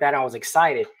hands like that. I was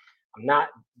excited.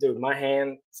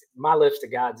 my lips to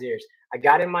God's ears. I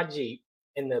got in my Jeep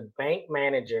and the bank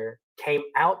manager came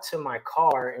out to my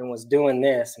car and was doing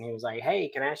this. And he was like, hey,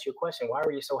 can I ask you a question? Why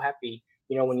were you so happy,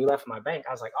 when you left my bank?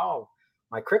 I was like, oh,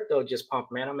 my crypto just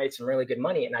pumped, man. I made some really good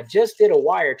money. And I just did a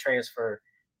wire transfer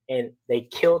and they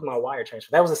killed my wire transfer.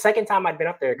 That was the second time I'd been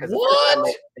up there because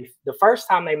the first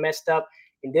time they messed up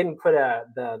and didn't put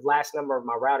the last number of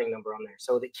my routing number on there.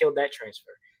 So they killed that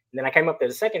transfer. And then I came up there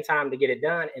the second time to get it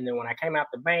done. And then when I came out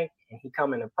the bank and he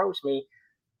come and approached me,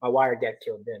 my wire got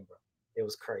killed then, bro. It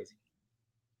was crazy.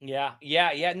 Yeah.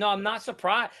 No, I'm not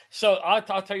surprised. So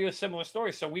I'll tell you a similar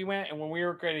story. So we went, and when we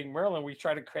were creating Merlin, we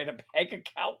tried to create a bank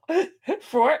account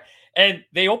for it. And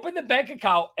they opened the bank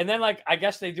account. And then, I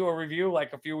guess they do a review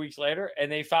a few weeks later. And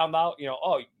they found out,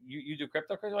 oh, you do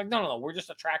cryptocurrency? Like, no, we're just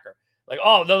a tracker. Like,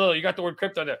 oh, no, you got the word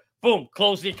crypto there. Boom,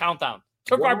 close the account down.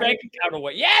 Took our bank account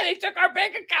away. Yeah, they took our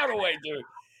bank account away, dude.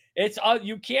 It's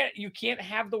you can't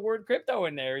have the word crypto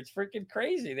in there. It's freaking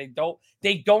crazy. They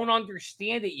don't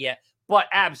understand it yet. But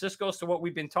Abs, this goes to what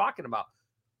we've been talking about.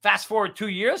 Fast forward 2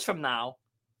 years from now,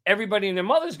 everybody and their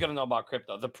mother's going to know about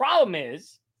crypto. The problem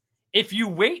is, if you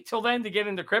wait till then to get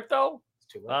into crypto,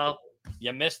 well,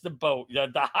 you missed the boat.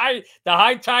 The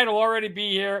high tide will already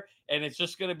be here, and it's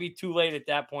just going to be too late at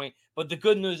that point. But the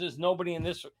good news is nobody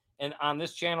on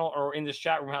this channel or in this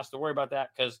chat room has to worry about that,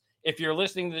 because if you're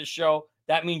listening to this show,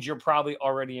 that means you're probably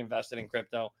already invested in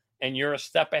crypto, and you're a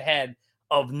step ahead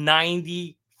of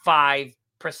 95%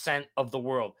 of the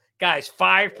world. Guys,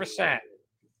 5%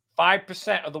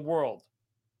 of the world,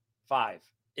 5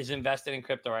 is invested in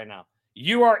crypto right now.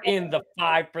 You are in the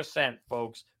 5%,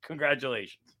 folks.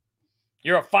 Congratulations.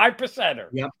 You're a 5%er.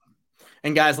 Yep.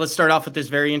 And guys, let's start off with this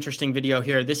very interesting video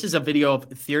here. This is a video of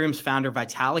Ethereum's founder,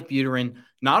 Vitalik Buterin,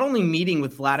 not only meeting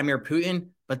with Vladimir Putin,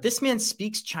 but this man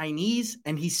speaks Chinese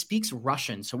and he speaks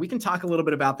Russian. So we can talk a little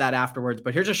bit about that afterwards.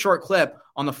 But here's a short clip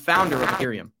on the founder of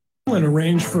Ethereum.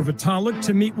 Arranged for Vitalik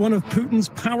to meet one of Putin's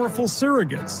powerful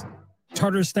surrogates,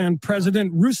 Tatarstan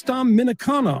President Rustam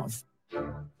Minnikhanov.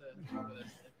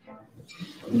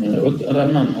 Вот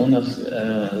Роман, у нас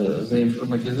за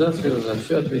информатизацию, за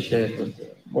все отвечает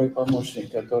мой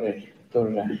помощник, который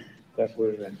тоже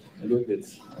такой же любит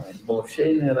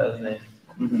блокчейны разные.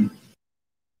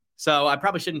 So I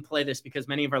probably shouldn't play this because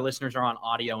many of our listeners are on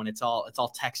audio and it's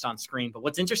all text on screen. But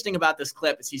what's interesting about this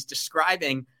clip is he's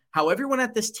describing how everyone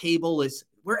at this table is,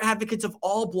 we're advocates of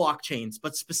all blockchains,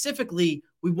 but specifically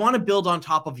we want to build on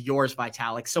top of yours,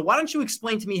 Vitalik. So why don't you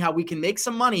explain to me how we can make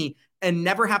some money and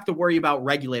never have to worry about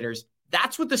regulators?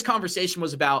 That's what this conversation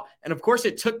was about. And of course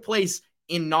it took place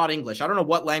in not English. I don't know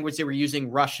what language they were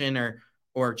using, Russian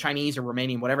or Chinese or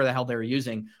Romanian, whatever the hell they were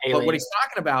using. But what he's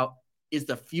talking about is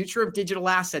the future of digital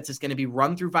assets is going to be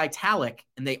run through Vitalik,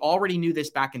 and they already knew this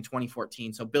back in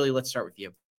 2014. So, Billy, let's start with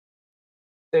you.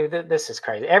 Dude, this is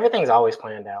crazy. Everything's always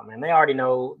planned out, man. They already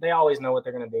know. They always know what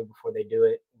they're going to do before they do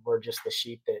it. We're just the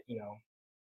sheep that,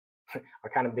 are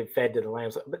kind of been fed to the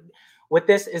lambs. But with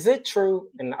this, is it true?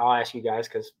 And I'll ask you guys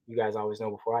because you guys always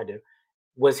know before I do.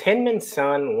 Was Hinman's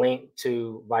son linked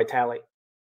to Vitalik?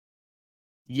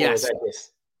 Yes.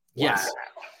 Yes.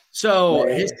 Wow. So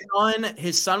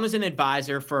his son was an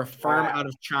advisor for a firm out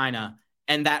of China,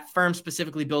 and that firm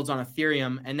specifically builds on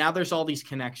Ethereum. And now there's all these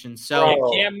connections. So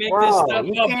you can't make this stuff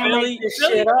up, Billy.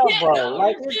 Shit up, bro.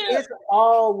 Like it's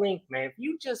all linked, man. If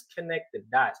you just connect the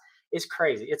dots, it's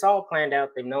crazy. It's all planned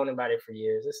out. They've known about it for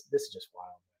years. This is just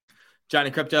wild.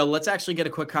 Johnny Crypto, let's actually get a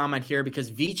quick comment here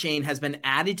because VeChain has been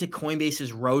added to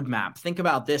Coinbase's roadmap. Think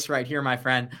about this right here, my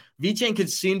friend. VeChain could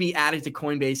soon be added to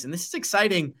Coinbase, and this is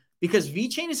exciting because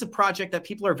VeChain is a project that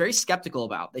people are very skeptical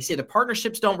about. They say the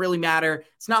partnerships don't really matter.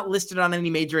 It's not listed on any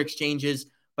major exchanges.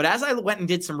 But as I went and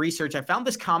did some research, I found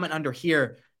this comment under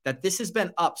here that this has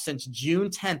been up since June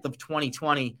 10th of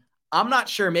 2020. I'm not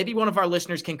sure. Maybe one of our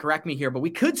listeners can correct me here, but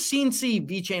we could soon see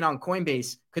VeChain on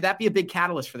Coinbase. Could that be a big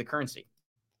catalyst for the currency?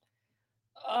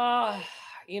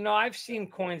 I've seen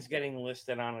coins getting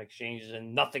listed on exchanges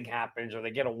and nothing happens, or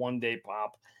they get a one-day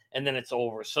pop and then it's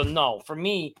over. So no, for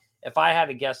me, if I had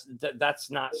to guess,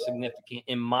 that's not significant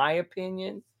in my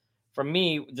opinion. For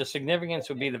me, the significance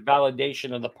would be the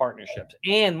validation of the partnerships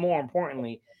and, more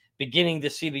importantly, beginning to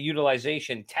see the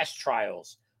utilization test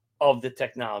trials of the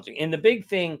technology. And the big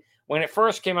thing when it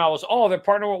first came out was, they're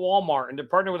partnering with Walmart and they're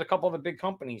partnering with a couple of the big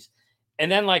companies.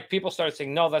 And then people started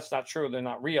saying, no, that's not true. They're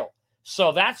not real.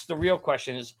 So that's the real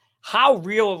question is how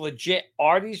real or legit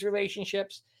are these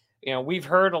relationships? We've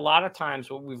heard a lot of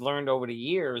times what we've learned over the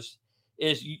years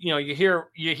is, you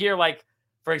hear like,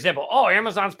 for example,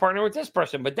 Amazon's partnering with this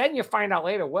person, but then you find out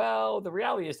later, well, the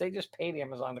reality is they just paid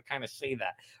Amazon to kind of say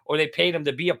that, or they paid them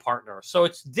to be a partner. So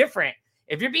it's different.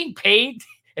 If you're being paid,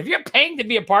 if you're paying to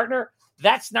be a partner,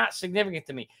 that's not significant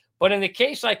to me. But in the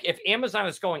case, like if Amazon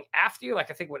is going after you,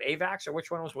 like I think with AVAX or which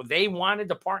one was, where they wanted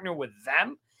to partner with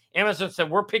them, Amazon said,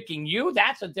 we're picking you.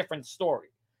 That's a different story.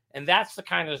 And that's the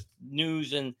kind of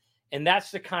news and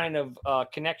that's the kind of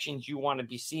connections you want to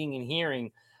be seeing and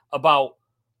hearing about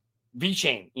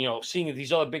VeChain, seeing that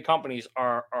these other big companies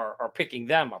are picking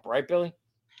them up. Right, Billy?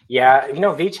 Yeah.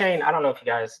 VeChain, I don't know if you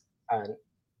guys,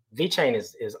 VeChain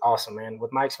is awesome, man.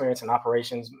 With my experience in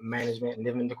operations management and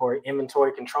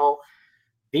inventory control,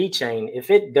 VeChain, if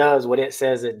it does what it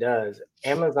says it does,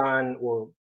 Amazon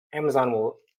will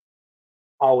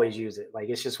always use it. Like,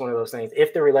 it's just one of those things.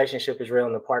 If the relationship is real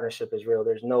and the partnership is real,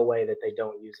 there's no way that they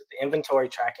don't use it. The inventory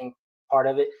tracking part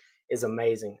of it is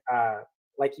amazing.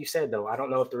 Like you said, though, I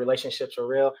don't know if the relationships are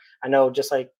real. I know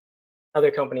just like other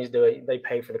companies do it, they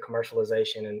pay for the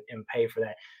commercialization and pay for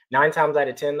that. 9 times out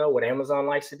of 10, though, what Amazon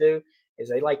likes to do is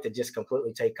they like to just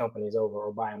completely take companies over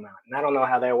or buy them out. And I don't know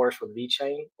how that works with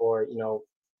VeChain or,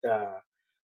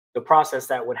 the process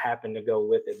that would happen to go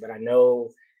with it. But I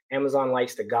know Amazon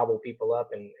likes to gobble people up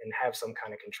and have some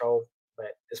kind of control.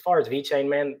 But as far as VeChain,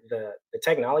 man, the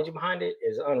technology behind it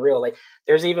is unreal. Like,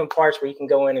 there's even parts where you can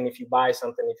go in and if you buy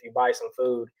some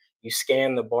food, you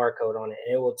scan the barcode on it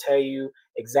and it will tell you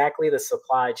exactly the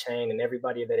supply chain and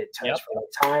everybody that it touched from the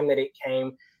time that it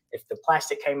came. If the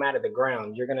plastic came out of the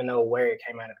ground, you're going to know where it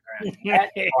came out of the ground.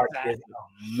 That part is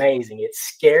amazing. It's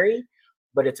scary,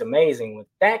 but it's amazing. With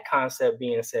that concept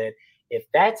being said, if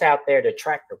that's out there to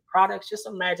track the products, just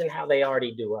imagine how they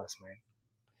already do us, man.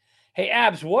 Hey,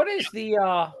 Abs, what is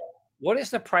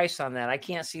the price on that? I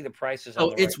can't see the prices.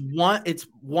 Oh, it's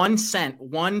 1 cent,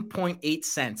 1.8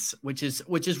 cents, which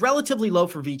is relatively low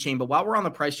for VeChain. But while we're on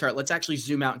the price chart, let's actually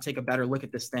zoom out and take a better look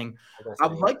at this thing. I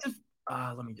would like to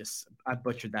I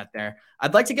butchered that there.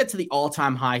 I'd like to get to the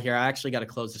all-time high here. I actually got to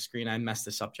close the screen. I messed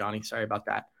this up, Johnny. Sorry about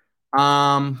that.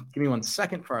 Give me 1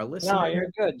 second for our listeners. No,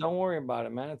 you're good. Don't worry about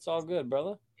it, man. It's all good,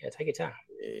 brother. Yeah, take your time.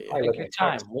 Take your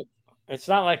time. It's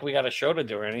not like we got a show to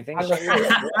do or anything.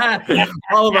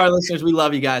 All of our listeners, we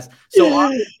love you guys. So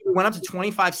we went up to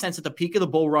 25 cents at the peak of the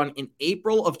bull run in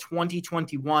April of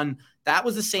 2021. That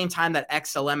was the same time that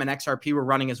XLM and XRP were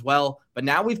running as well. But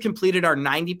now we've completed our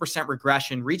 90%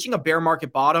 regression, reaching a bear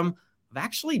market bottom of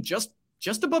actually just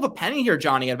above a penny here,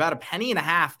 Johnny, at about a penny and a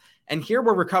half. And here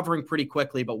we're recovering pretty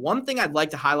quickly. But one thing I'd like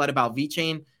to highlight about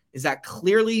VeChain is that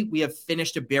clearly we have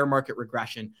finished a bear market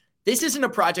regression. This isn't a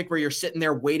project where you're sitting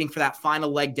there waiting for that final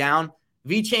leg down.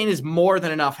 VeChain is more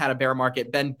than enough had a bear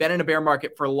market, been in a bear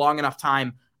market for a long enough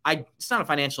time. It's not a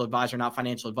financial advisor, not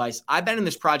financial advice. I've been in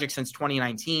this project since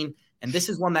 2019, and this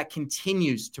is one that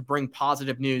continues to bring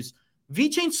positive news.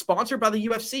 VeChain's sponsored by the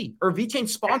UFC, or VeChain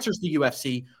sponsors the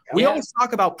UFC. We always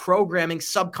talk about programming,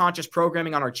 subconscious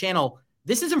programming on our channel.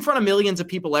 This is in front of millions of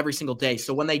people every single day.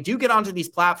 So when they do get onto these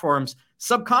platforms,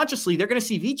 subconsciously, they're going to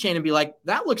see VeChain and be like,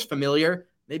 that looks familiar.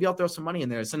 Maybe I'll throw some money in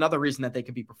there. It's another reason that they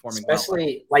could be performing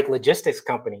especially like logistics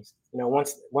companies. You know,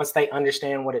 once they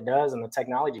understand what it does and the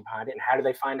technology behind it, and how do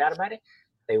they find out about it?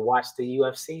 They watch the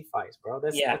UFC fights, bro.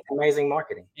 That's amazing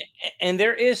marketing. And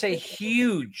there is a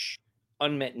huge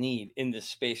unmet need in this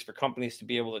space for companies to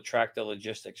be able to track the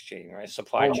logistics chain, right?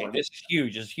 Supply chain. This is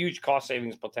huge. There's huge cost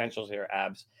savings potentials here,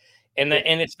 Abs. And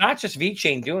it's not just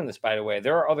VeChain doing this, by the way.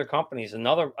 There are other companies.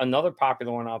 Another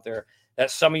popular one out there that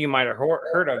some of you might have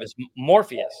heard of is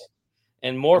Morpheus.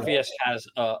 And Morpheus has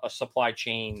a supply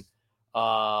chain,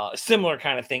 similar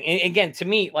kind of thing. And again, to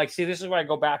me, like, see, this is what I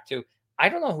go back to. I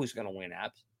don't know who's going to win,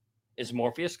 Abs. Is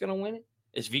Morpheus going to win it?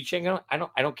 Is VeChain going to?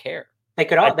 I don't care. They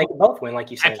could both win,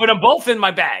 like you said. I put them both in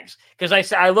my bags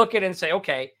because I look at it and say,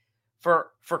 okay,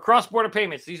 for cross-border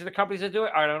payments, these are the companies that do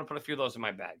it. All right, I'm going to put a few of those in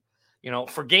my bag. You know,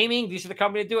 for gaming, these are the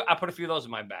companies that do it. I put a few of those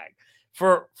in my bag.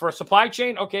 For supply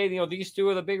chain, okay, you know, these two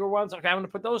are the bigger ones. Okay, I'm going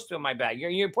to put those two in my bag.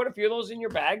 You put a few of those in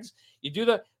your bags. You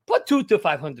do put $200 to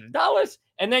 $500,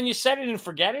 and then you set it and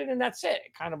forget it, and that's it.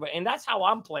 And that's how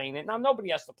I'm playing it. Now, nobody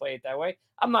has to play it that way.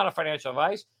 I'm not a financial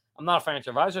advisor. I'm not a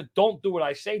financial advisor. Don't do what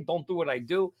I say. Don't do what I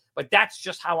do. But that's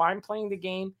just how I'm playing the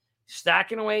game,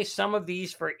 stacking away some of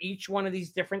these for each one of these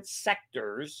different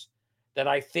sectors that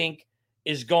I think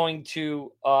is going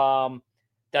to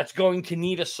that's going to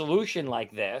need a solution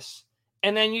like this.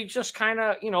 And then you just kind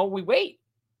of, you know, we wait.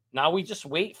 Now we just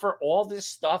wait for all this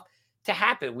stuff to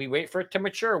happen. We wait for it to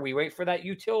mature. We wait for that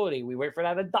utility. We wait for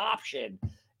that adoption.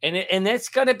 And it's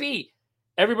going to be,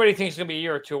 everybody thinks it's going to be a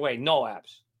year or two away. No,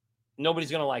 Abs.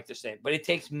 Nobody's going to like this thing. But it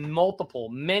takes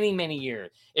many, many years.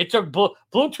 It took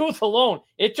Bluetooth alone.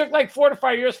 It took like 4 to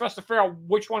 5 years for us to figure out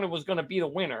which one was going to be the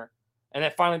winner. And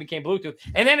that finally became Bluetooth.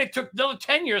 And then it took another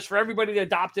 10 years for everybody to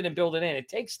adopt it and build it in. It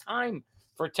takes time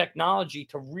for technology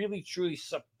to really, truly,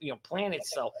 plan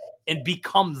itself and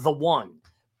become the one.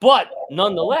 But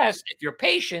nonetheless, if you're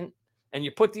patient and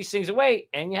you put these things away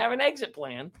and you have an exit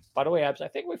plan, by the way, Abs, I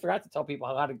think we forgot to tell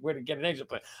people where to get an exit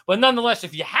plan. But nonetheless,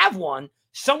 if you have one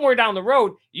somewhere down the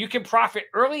road, you can profit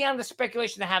early on the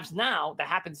speculation that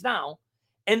happens now,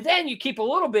 and then you keep a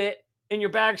little bit in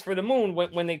your bags for the moon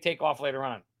when they take off later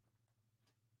on.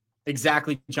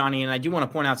 Exactly, Johnny. And I do want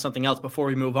to point out something else before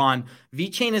we move on.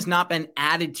 VeChain has not been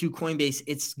added to Coinbase.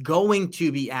 It's going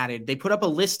to be added. They put up a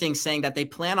listing saying that they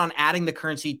plan on adding the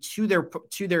currency to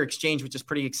their exchange, which is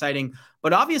pretty exciting.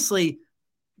 But obviously,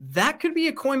 that could be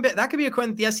a coin that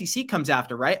the SEC comes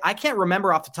after, right? I can't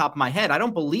remember off the top of my head. I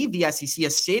don't believe the SEC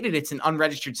has stated it's an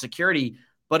unregistered security.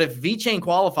 But if VeChain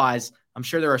qualifies, I'm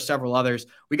sure there are several others.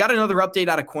 We got another update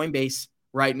out of Coinbase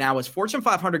right now as Fortune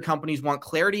 500 companies want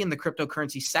clarity in the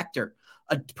cryptocurrency sector.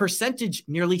 A percentage,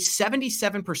 nearly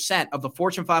 77% of the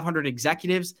Fortune 500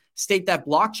 executives state that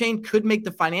blockchain could make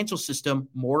the financial system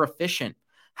more efficient.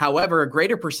 However, a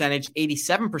greater percentage,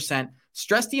 87%,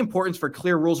 stress the importance for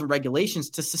clear rules and regulations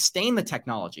to sustain the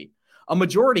technology. A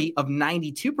majority of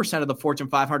 92% of the Fortune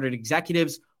 500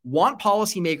 executives want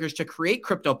policymakers to create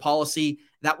crypto policy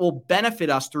that will benefit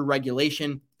us through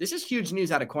regulation. This is huge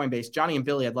news out of Coinbase. Johnny and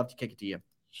Billy, I'd love to kick it to you.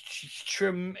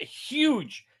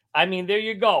 Huge. I mean, there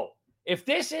you go. If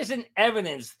this isn't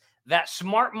evidence that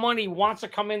smart money wants to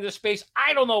come into space,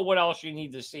 I don't know what else you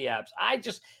need to see, Abs. I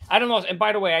don't know. And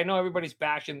by the way, I know everybody's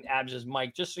bashing Abs'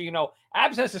 mic. Just so you know,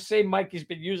 Abs has the same mic he's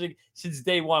been using since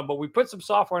day one, but we put some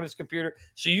software on his computer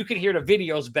so you can hear the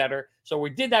videos better. So we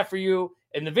did that for you,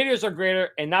 and the videos are greater,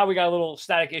 and now we got a little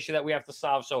static issue that we have to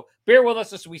solve. So bear with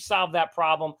us as we solve that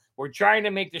problem. We're trying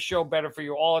to make the show better for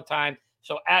you all the time.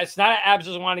 So it's not that Abs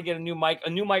doesn't want to get a new mic. A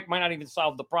new mic might not even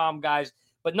solve the problem, guys.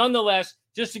 But nonetheless,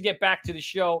 just to get back to the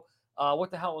show,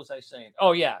 what the hell was I saying?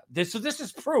 Oh, yeah. This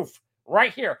is proof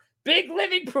right here. Big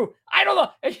living proof. I don't know.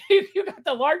 If you got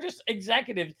the largest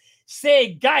executives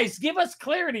say, guys, give us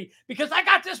clarity because I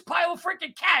got this pile of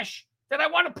freaking cash that I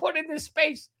want to put in this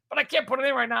space, but I can't put it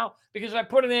in right now because if I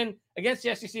put it in against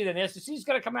the SEC, then the SEC is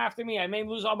going to come after me. I may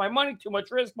lose all my money, too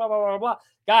much risk, blah, blah, blah, blah.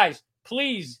 Guys,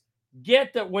 please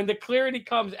get that when the clarity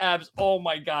comes, Abs. Oh,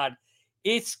 my God.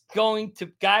 It's going to,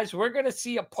 guys, we're going to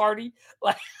see a party.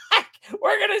 Like,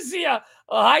 we're going to see a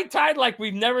high tide like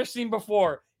we've never seen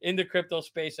before in the crypto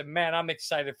space. And, man, I'm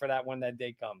excited for that when that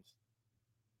day comes.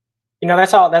 You know,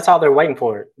 that's all they're waiting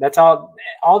for. That's all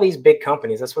these big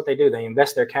companies, that's what they do. They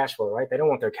invest their cash flow, right? They don't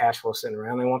want their cash flow sitting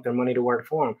around. They want their money to work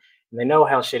for them. And they know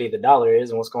how shitty the dollar is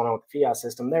and what's going on with the fiat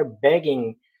system. They're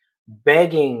begging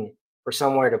for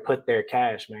somewhere to put their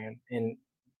cash, man. And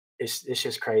it's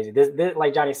just crazy. This,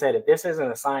 like Johnny said, if this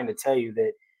isn't a sign to tell you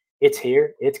that it's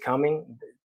here, it's coming,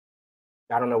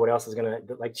 I don't know what else is going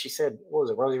to, like she said, what was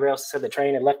it? Rosie Rails said the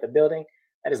train had left the building.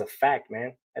 That is a fact,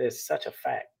 man. That is such a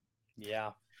fact.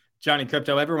 Yeah. Johnny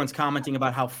Crypto, everyone's commenting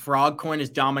about how Frogcoin is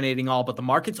dominating all, but the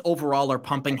markets overall are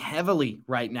pumping heavily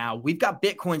right now. We've got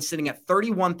Bitcoin sitting at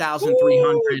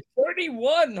 31,300.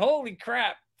 31, holy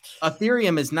crap.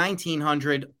 Ethereum is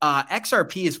 1,900.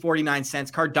 XRP is 49 cents.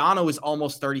 Cardano is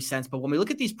almost 30 cents. But when we look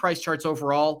at these price charts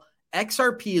overall,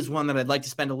 XRP is one that I'd like to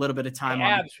spend a little bit of time on.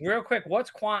 Abs, real quick,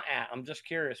 what's Quant at? I'm just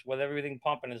curious. With everything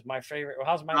pumping, is my favorite.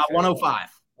 How's my favorite? 105.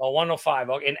 Oh, 105.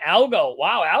 Okay. And Algo,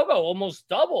 wow, Algo almost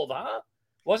doubled, huh?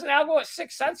 Wasn't Algo at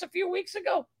 6 cents a few weeks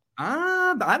ago?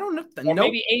 I don't know. Or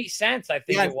maybe 8 cents, I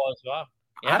think it was. Wow.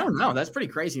 Yeah. I don't know. That's pretty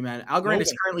crazy, man. Algorand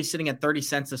is currently sitting at 30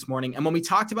 cents this morning. And when we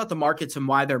talked about the markets and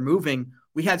why they're moving,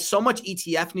 we had so much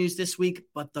ETF news this week,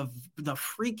 but the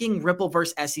freaking Ripple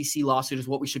versus SEC lawsuit is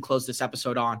what we should close this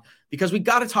episode on, because we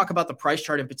got to talk about the price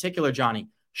chart in particular, Johnny.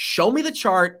 Show me the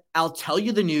chart. I'll tell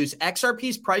you the news.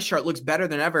 XRP's price chart looks better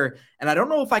than ever. And I don't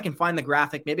know if I can find the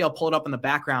graphic. Maybe I'll pull it up in the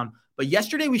background. But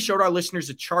yesterday we showed our listeners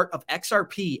a chart of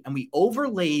XRP and we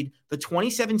overlaid the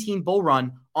 2017 bull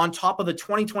run on top of the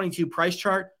 2022 price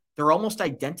chart. They're almost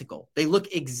identical. They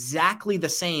look exactly the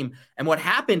same. And what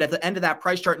happened at the end of that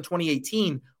price chart in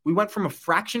 2018, we went from a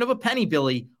fraction of a penny,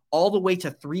 Billy, all the way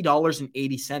to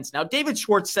 $3.80. Now, David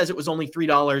Schwartz says it was only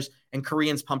 $3 and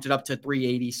Koreans pumped it up to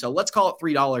 $3.80. So let's call it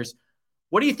 $3.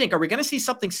 What do you think? Are we going to see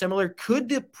something similar? Could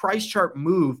the price chart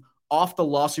move off the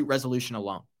lawsuit resolution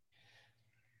alone?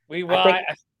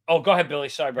 Go ahead, Billy.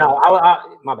 Sorry, bro. No,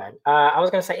 my bad. I was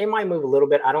going to say it might move a little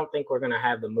bit. I don't think we're going to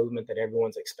have the movement that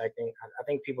everyone's expecting. I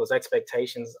think people's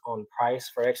expectations on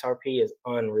price for XRP is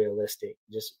unrealistic,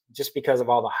 just because of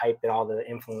all the hype that all the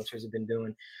influencers have been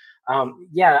doing.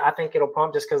 Yeah, I think it'll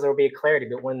pump just because there'll be a clarity.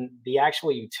 But when the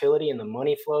actual utility and the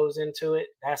money flows into it,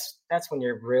 that's when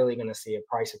you're really going to see a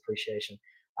price appreciation.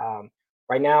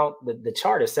 Right now, the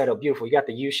chart is set up beautiful. You got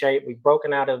the U shape. We've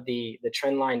broken out of the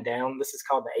trend line down. This is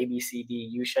called the ABCD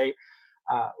U shape.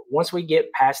 Once we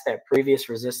get past that previous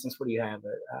resistance, what do you have? The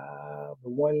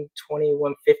 120,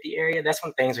 150 area. That's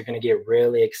when things are going to get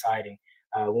really exciting.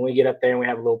 When we get up there and we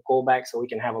have a little pullback so we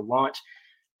can have a launch.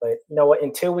 But you know what?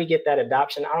 Until we get that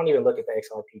adoption, I don't even look at the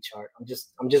XRP chart.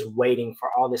 I'm just waiting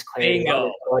for all this clarity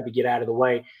to get out of the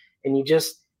way. And you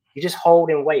just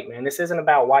hold and wait, man. This isn't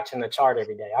about watching the chart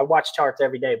every day. I watch charts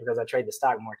every day because I trade the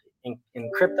stock market.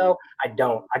 In crypto, I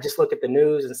don't. I just look at the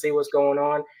news and see what's going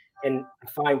on and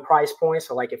find price points.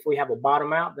 So like if we have a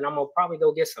bottom out, then I'm going to probably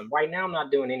go get some. Right now, I'm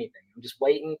not doing anything. I'm just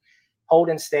waiting,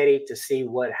 holding steady to see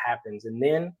what happens. And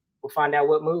then we'll find out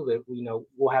what move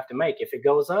we'll have to make. If it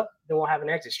goes up, then we'll have an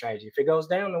exit strategy. If it goes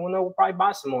down, then we'll probably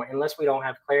buy some more, unless we don't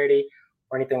have clarity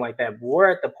or anything like that. But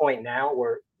we're at the point now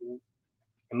where,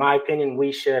 in my opinion,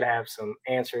 we should have some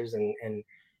answers and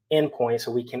endpoints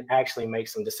so we can actually make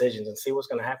some decisions and see what's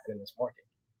going to happen in this market.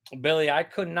 Billy, I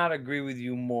could not agree with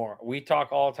you more. We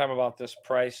talk all the time about this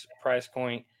price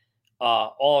point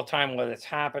all the time, whether it's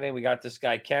happening. We got this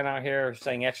guy Ken out here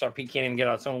saying XRP can't even get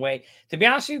out its own way. To be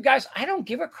honest with you guys, I don't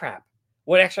give a crap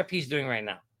what XRP is doing right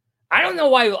now. I don't know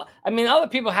why. I mean, other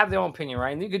people have their own opinion,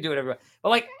 right? And you could do whatever. But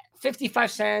like 55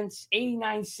 cents,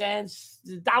 89 cents,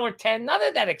 $1.10, none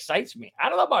of that excites me. I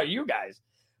don't know about you guys,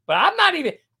 but I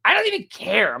don't even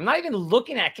care. I'm not even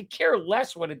looking at it. I could care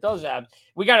less what it does.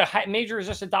 We got a major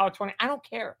resistance $1.20. I don't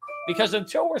care, because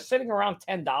until we're sitting around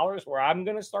 $10 where I'm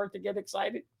going to start to get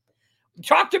excited.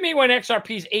 Talk to me when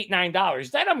XRP is $8,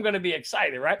 $9. Then I'm going to be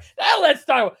excited, right? Now let's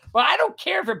talk. But I don't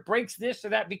care if it breaks this or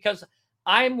that, because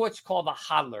I'm what's called a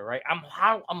hodler, right? I'm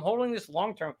holding this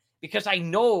long term because I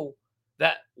know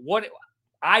that what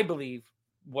I believe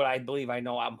I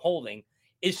know I'm holding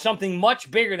is something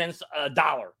much bigger than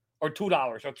 $1 or $2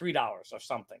 or $3 or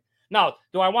something. Now,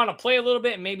 do I want to play a little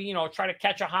bit and maybe, try to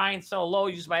catch a high and sell low,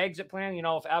 use my exit plan? If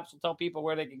apps will tell people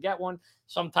where they can get one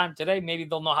sometime today, maybe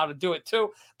they'll know how to do it too.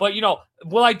 But,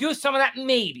 will I do some of that?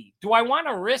 Maybe. Do I want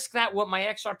to risk that with my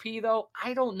XRP though?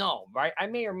 I don't know, right? I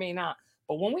may or may not.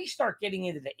 But when we start getting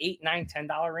into the $8, $9,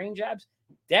 $10 range, Abs,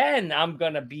 then I'm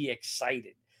going to be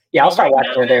excited. Yeah, I'll start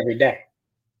watching it every day.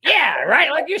 Yeah, right.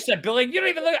 Like you said, Billy, you don't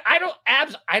even look.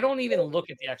 I don't even look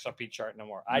at the XRP chart no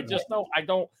more. I just know I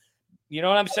don't. You know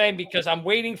what I'm saying? Because I'm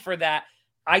waiting for that.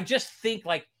 I just think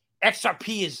like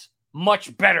XRP is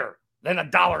much better than a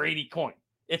 $1.80 coin.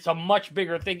 It's a much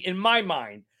bigger thing in my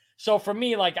mind. So for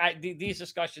me, like these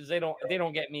discussions, they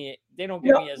don't get me. They don't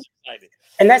get me as excited.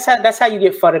 And that's how you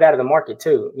get fudded out of the market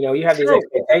too. You have these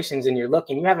expectations, and you're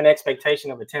looking. You have an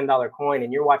expectation of a $10 coin,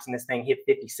 and you're watching this thing hit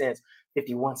 50 cents,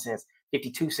 51 cents,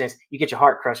 52 cents. You get your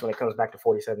heart crushed when it comes back to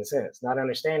 47 cents. Not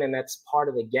understanding that's part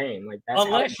of the game. Like that's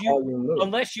unless how you move.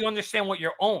 Unless you understand what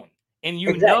you're own, and you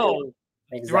Exactly. know,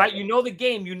 right? You know the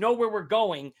game. You know where we're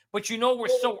going, but we're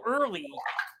so early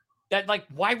that like,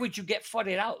 why would you get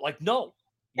fudded out? Like, no.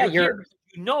 Yeah, you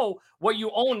know what you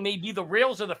own may be the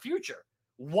rails of the future.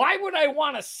 Why would I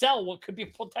want to sell what could be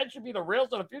potentially be the rails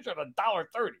of the future at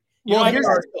 $1.30? Well,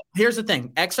 here's the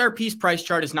thing. XRP's price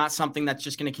chart is not something that's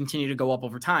just going to continue to go up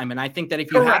over time. And I think that if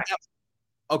you have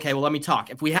okay, well, let me talk.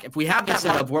 If we have this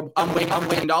of I'm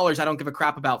waiting dollars, I don't give a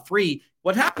crap about free.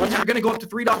 What happens? You're going to go up to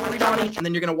 $3.20, and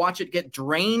then you're going to watch it get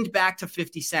drained back to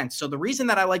 50 cents. So the reason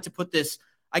that I like to put this,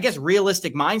 I guess,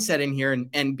 realistic mindset in here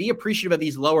and be appreciative of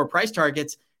these lower price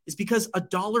targets is because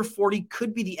 $1.40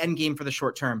 could be the end game for the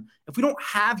short term. If we don't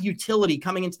have utility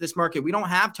coming into this market, we don't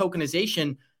have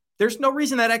tokenization, there's no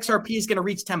reason that XRP is going to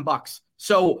reach $10.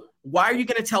 So why are you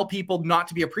going to tell people not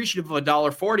to be appreciative of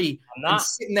 $1.40 and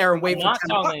sitting there and wait for $10? I'm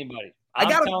not telling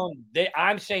anybody.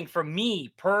 I'm saying for me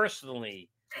personally,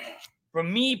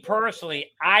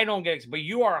 I don't get it. But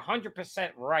you are 100%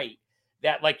 right.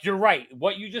 That, like, you're right.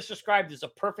 What you just described is a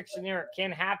perfect scenario. It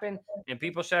can happen, and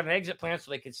people should have an exit plan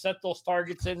so they can set those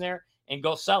targets in there and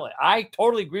go sell it. I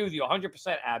totally agree with you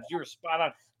 100%, Abs. You're spot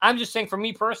on. I'm just saying for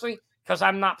me personally, because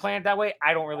I'm not playing it that way,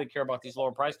 I don't really care about these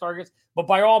lower price targets. But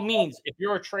by all means, if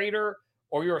you're a trader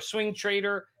or you're a swing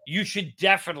trader, you should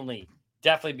definitely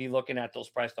be looking at those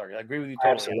price targets. I agree with you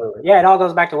totally. Absolutely. Yeah, it all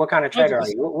goes back to what kind of trader are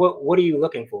you? What are you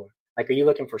looking for? Like, are you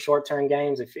looking for short-term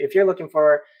games? If you're looking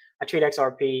for, I treat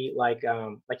XRP like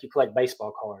you collect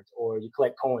baseball cards or you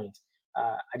collect coins.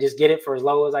 I just get it for as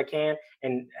low as I can.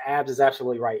 And Abs is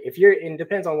absolutely right. It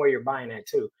depends on where you're buying at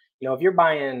too. If you're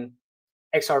buying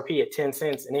XRP at 10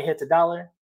 cents and it hits $1,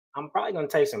 I'm probably going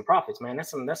to take some profits, man.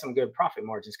 That's some good profit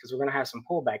margins because we're going to have some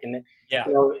pullback. And then,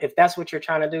 if that's what you're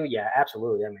trying to do, yeah,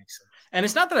 absolutely, that makes sense. And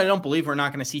it's not that I don't believe we're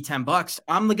not going to see $10.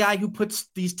 I'm the guy who puts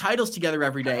these titles together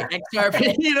every day.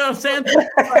 XRP, you know what I'm saying?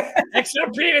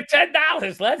 XRP to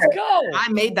 $10. Let's go.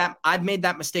 I've made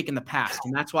that mistake in the past,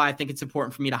 and that's why I think it's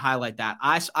important for me to highlight that.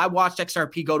 I watched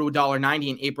XRP go to $1.90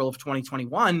 in April of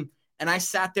 2021. And I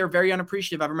sat there very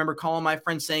unappreciative. I remember calling my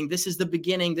friend saying, this is the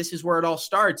beginning. This is where it all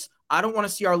starts. I don't want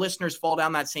to see our listeners fall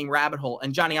down that same rabbit hole.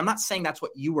 And Johnny, I'm not saying that's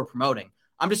what you were promoting.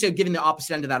 I'm just giving the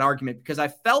opposite end of that argument because I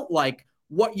felt like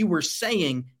what you were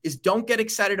saying is don't get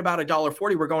excited about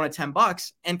 $1.40. We're going to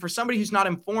 $10. And for somebody who's not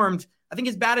informed, I think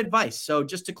it's bad advice. So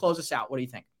just to close us out, what do you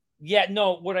think? Yeah,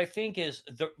 no, what I think is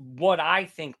what I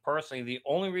think personally, the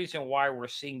only reason why we're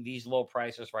seeing these low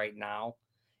prices right now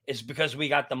is because we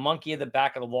got the monkey at the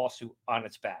back of the lawsuit on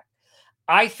its back.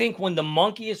 I think when the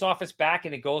monkey is off its back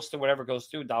and it goes to whatever goes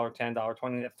to $1.10, $1.20,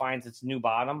 and it finds its new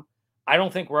bottom, I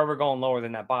don't think we're ever going lower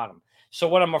than that bottom. So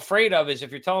what I'm afraid of is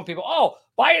if you're telling people, oh,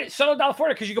 buy it, sell $1.40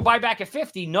 because you can buy back at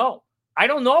 50. No, I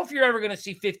don't know if you're ever going to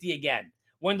see 50 again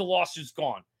when the lawsuit's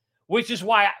gone, which is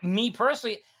why me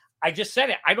personally, I just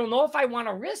said it. I don't know if I want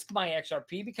to risk my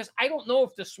XRP because I don't know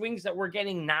if the swings that we're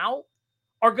getting now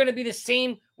are going to be the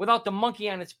same without the monkey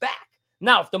on its back.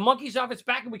 Now, if the monkey's off its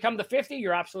back and we come to 50,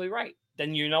 you're absolutely right.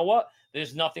 Then you know what?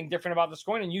 There's nothing different about this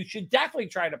coin, and you should definitely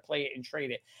try to play it and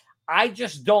trade it. I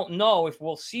just don't know if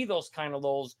we'll see those kind of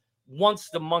lows once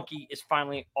the monkey is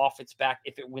finally off its back,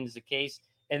 if it wins the case.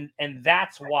 And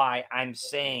that's why I'm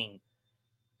saying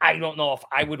I don't know if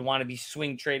I would want to be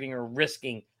swing trading or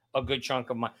risking a good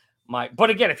chunk of my. But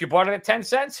again, if you bought it at 10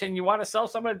 cents and you want to sell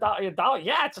someone $1,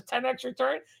 yeah, it's a 10x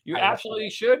return. You absolutely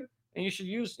should. And you should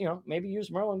use, maybe use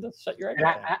Merlin to set your exit.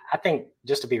 I think,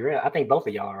 just to be real, I think both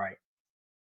of y'all are right.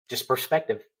 Just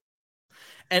perspective.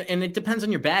 And it depends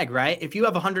on your bag, right? If you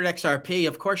have 100 XRP,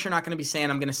 of course, you're not going to be saying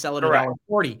I'm going to sell it at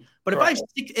 $1.40. But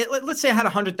let's say I had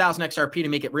 100,000 XRP to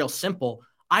make it real simple,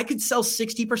 I could sell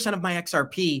 60% of my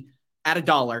XRP at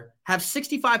 $1, have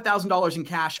 $65,000 in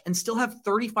cash, and still have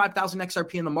 35,000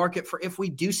 XRP in the market for if we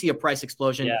do see a price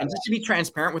explosion. Yeah. And just to be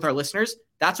transparent with our listeners,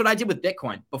 that's what I did with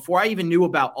Bitcoin. Before I even knew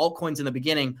about altcoins in the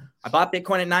beginning, I bought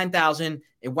Bitcoin at 9,000.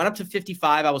 It went up to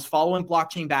 55. I was following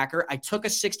Blockchain Backer. I took a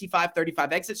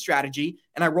 65-35 exit strategy,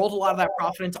 and I rolled a lot of that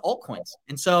profit into altcoins.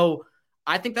 And so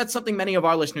I think that's something many of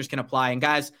our listeners can apply. And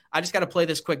guys, I just got to play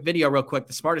this quick video real quick,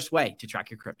 the smartest way to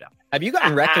track your crypto. Have you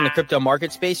gotten wrecked in the crypto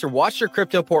market space or watched your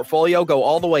crypto portfolio go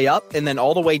all the way up and then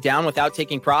all the way down without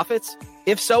taking profits?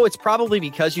 If so, it's probably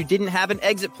because you didn't have an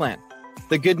exit plan.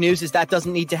 The good news is that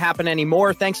doesn't need to happen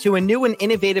anymore thanks to a new and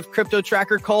innovative crypto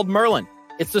tracker called Merlin.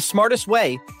 It's the smartest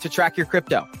way to track your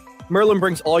crypto. Merlin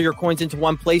brings all your coins into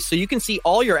one place so you can see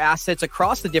all your assets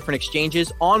across the different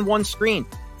exchanges on one screen.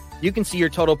 You can see your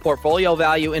total portfolio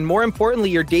value and, more importantly,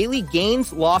 your daily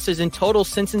gains, losses, and totals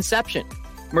since inception.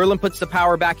 Merlin puts the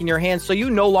power back in your hands so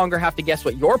you no longer have to guess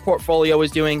what your portfolio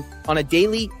is doing on a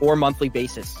daily or monthly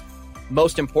basis.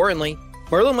 Most importantly,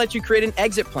 Merlin lets you create an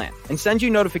exit plan and sends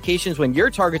you notifications when your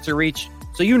targets are reached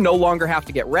so you no longer have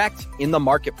to get wrecked in the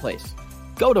marketplace.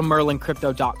 Go to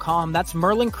merlincrypto.com, that's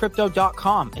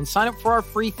merlincrypto.com, and sign up for our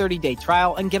free 30-day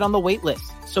trial and get on the wait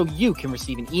list so you can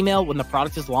receive an email when the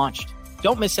product is launched.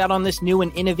 Don't miss out on this new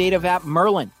and innovative app,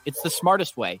 Merlin. It's the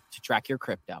smartest way to track your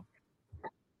crypto.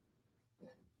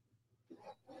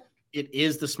 It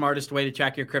is the smartest way to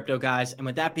track your crypto, guys. And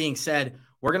with that being said,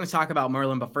 we're going to talk about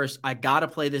Merlin. But first, I got to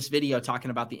play this video talking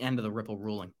about the end of the Ripple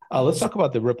ruling. Let's talk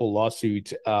about the Ripple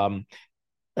lawsuit.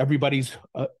 Everybody's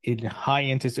in high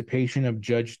anticipation of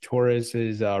Judge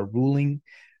Torres's ruling.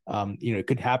 It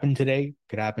could happen today,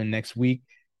 could happen next week.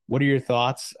 What are your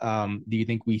thoughts? Do you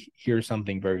think we hear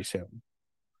something very soon?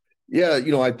 Yeah,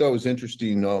 I thought it was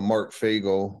interesting. Mark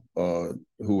Fagel,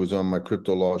 who was on my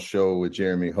Crypto Law show with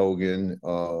Jeremy Hogan,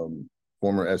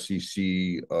 former SEC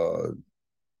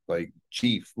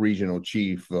regional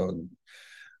chief, a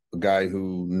guy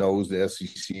who knows the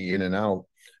SEC in and out.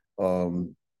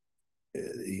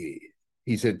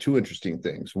 He said two interesting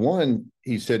things. One,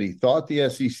 he said he thought the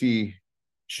SEC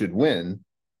should win,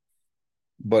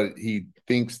 but he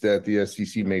thinks that the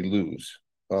SEC may lose.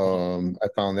 I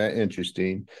found that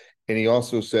interesting. And he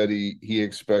also said he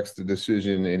expects the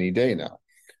decision any day now.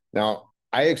 Now,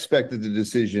 I expected the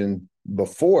decision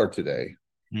before today.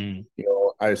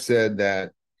 I said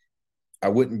that I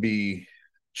wouldn't be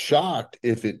shocked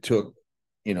if it took,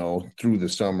 through the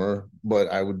summer, but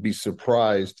I would be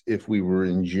surprised if we were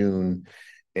in June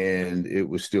and it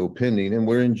was still pending. And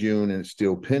we're in June and it's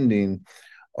still pending.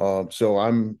 So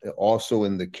I'm also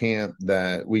in the camp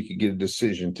that we could get a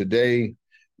decision today.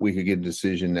 We could get a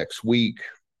decision next week.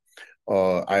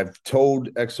 I've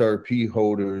told XRP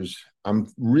holders,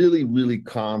 I'm really, really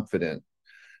confident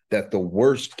that the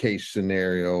worst case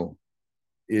scenario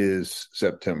is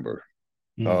September.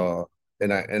 And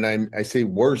I say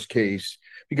worst case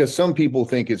because some people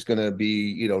think it's going to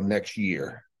be, next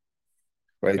year,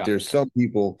 right? Yeah. There's some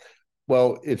people,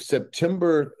 well, if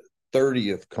September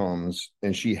 30th comes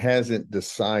and she hasn't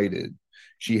decided,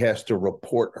 she has to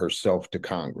report herself to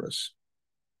Congress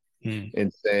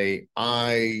and say,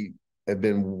 I have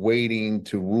been waiting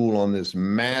to rule on this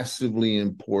massively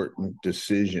important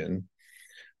decision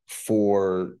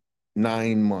for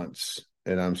 9 months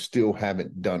and I'm still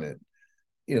haven't done it.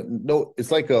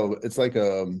 It's like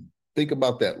think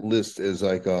about that list as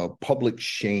like a public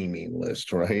shaming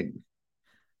list, right?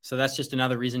 So that's just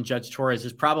another reason Judge Torres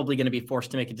is probably going to be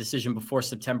forced to make a decision before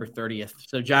September 30th.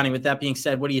 So Johnny, with that being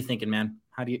said, what are you thinking, man?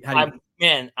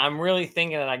 I'm really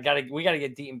thinking that we got to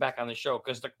get Deaton back on the show,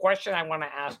 because the question I want to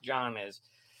ask John is,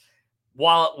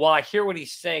 while I hear what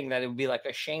he's saying, that it would be like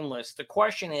a shame list, the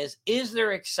question is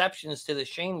there exceptions to the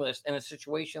shame list in a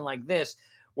situation like this,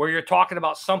 where you're talking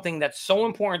about something that's so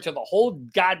important to the whole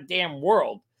goddamn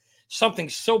world, something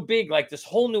so big like this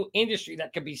whole new industry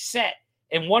that could be set,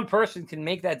 and one person can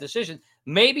make that decision?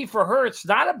 Maybe for her, it's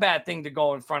not a bad thing to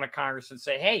go in front of Congress and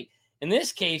say, hey, in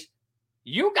this case,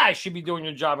 you guys should be doing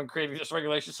your job in creating this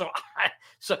regulation. So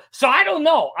I don't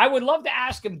know. I would love to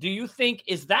ask him, do you think,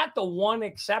 is that the one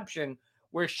exception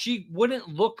where she wouldn't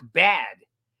look bad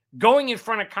going in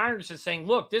front of Congress and saying,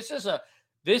 look, this is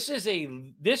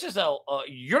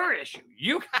your issue.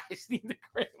 You guys need to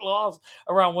create laws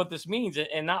around what this means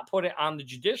and not put it on the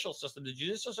judicial system. The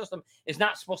judicial system is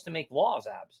not supposed to make laws,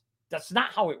 Abs. That's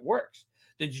not how it works.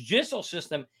 The judicial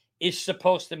system is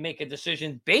supposed to make a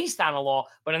decision based on a law,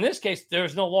 but in this case,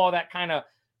 there's no law that kind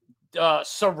of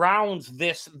surrounds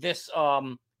this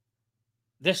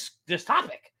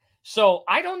topic. So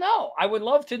I don't know. I would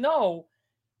love to know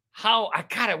how.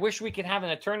 I wish we could have an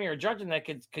attorney or judge that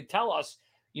could tell us,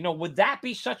 would that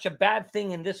be such a bad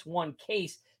thing in this one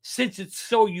case, since it's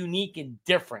so unique and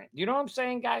different. You know what I'm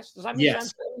saying, guys? Does that make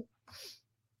sense?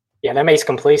 Yeah, that makes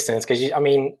complete sense because,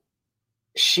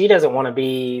 she doesn't want to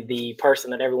be the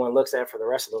person that everyone looks at for the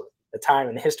rest of the time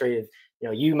in the history of,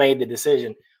 you made the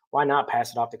decision. Why not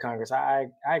pass it off to Congress? I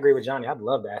agree with Johnny. I'd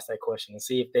love to ask that question and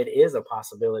see if that is a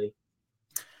possibility.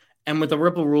 And with the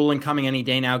Ripple ruling coming any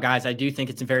day now, guys, I do think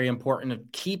it's very important to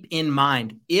keep in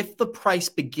mind if the price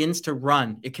begins to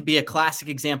run, it could be a classic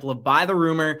example of buy the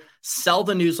rumor, sell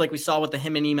the news like we saw with the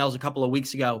Hinman emails a couple of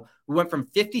weeks ago. We went from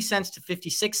 50 cents to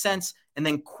 56 cents and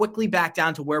then quickly back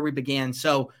down to where we began.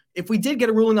 So if we did get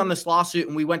a ruling on this lawsuit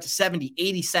and we went to 70,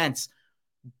 80 cents,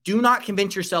 do not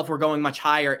convince yourself we're going much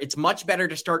higher. It's much better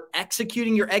to start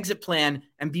executing your exit plan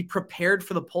and be prepared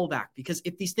for the pullback, because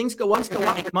if these things go up, you're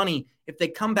going to make money. If they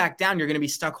come back down, you're going to be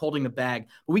stuck holding the bag.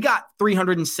 But we got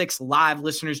 306 live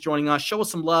listeners joining us. Show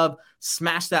us some love.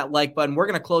 Smash that like button. We're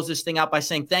going to close this thing out by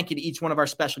saying thank you to each one of our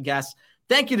special guests.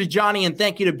 Thank you to Johnny and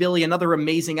thank you to Billy. Another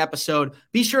amazing episode.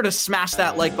 Be sure to smash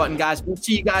that like button, guys. We'll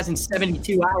see you guys in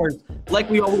 72 hours. Like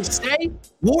we always say,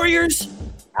 Warriors,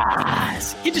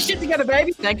 get your shit together,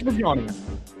 baby. Thank you for joining us.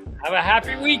 Have a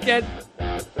happy weekend.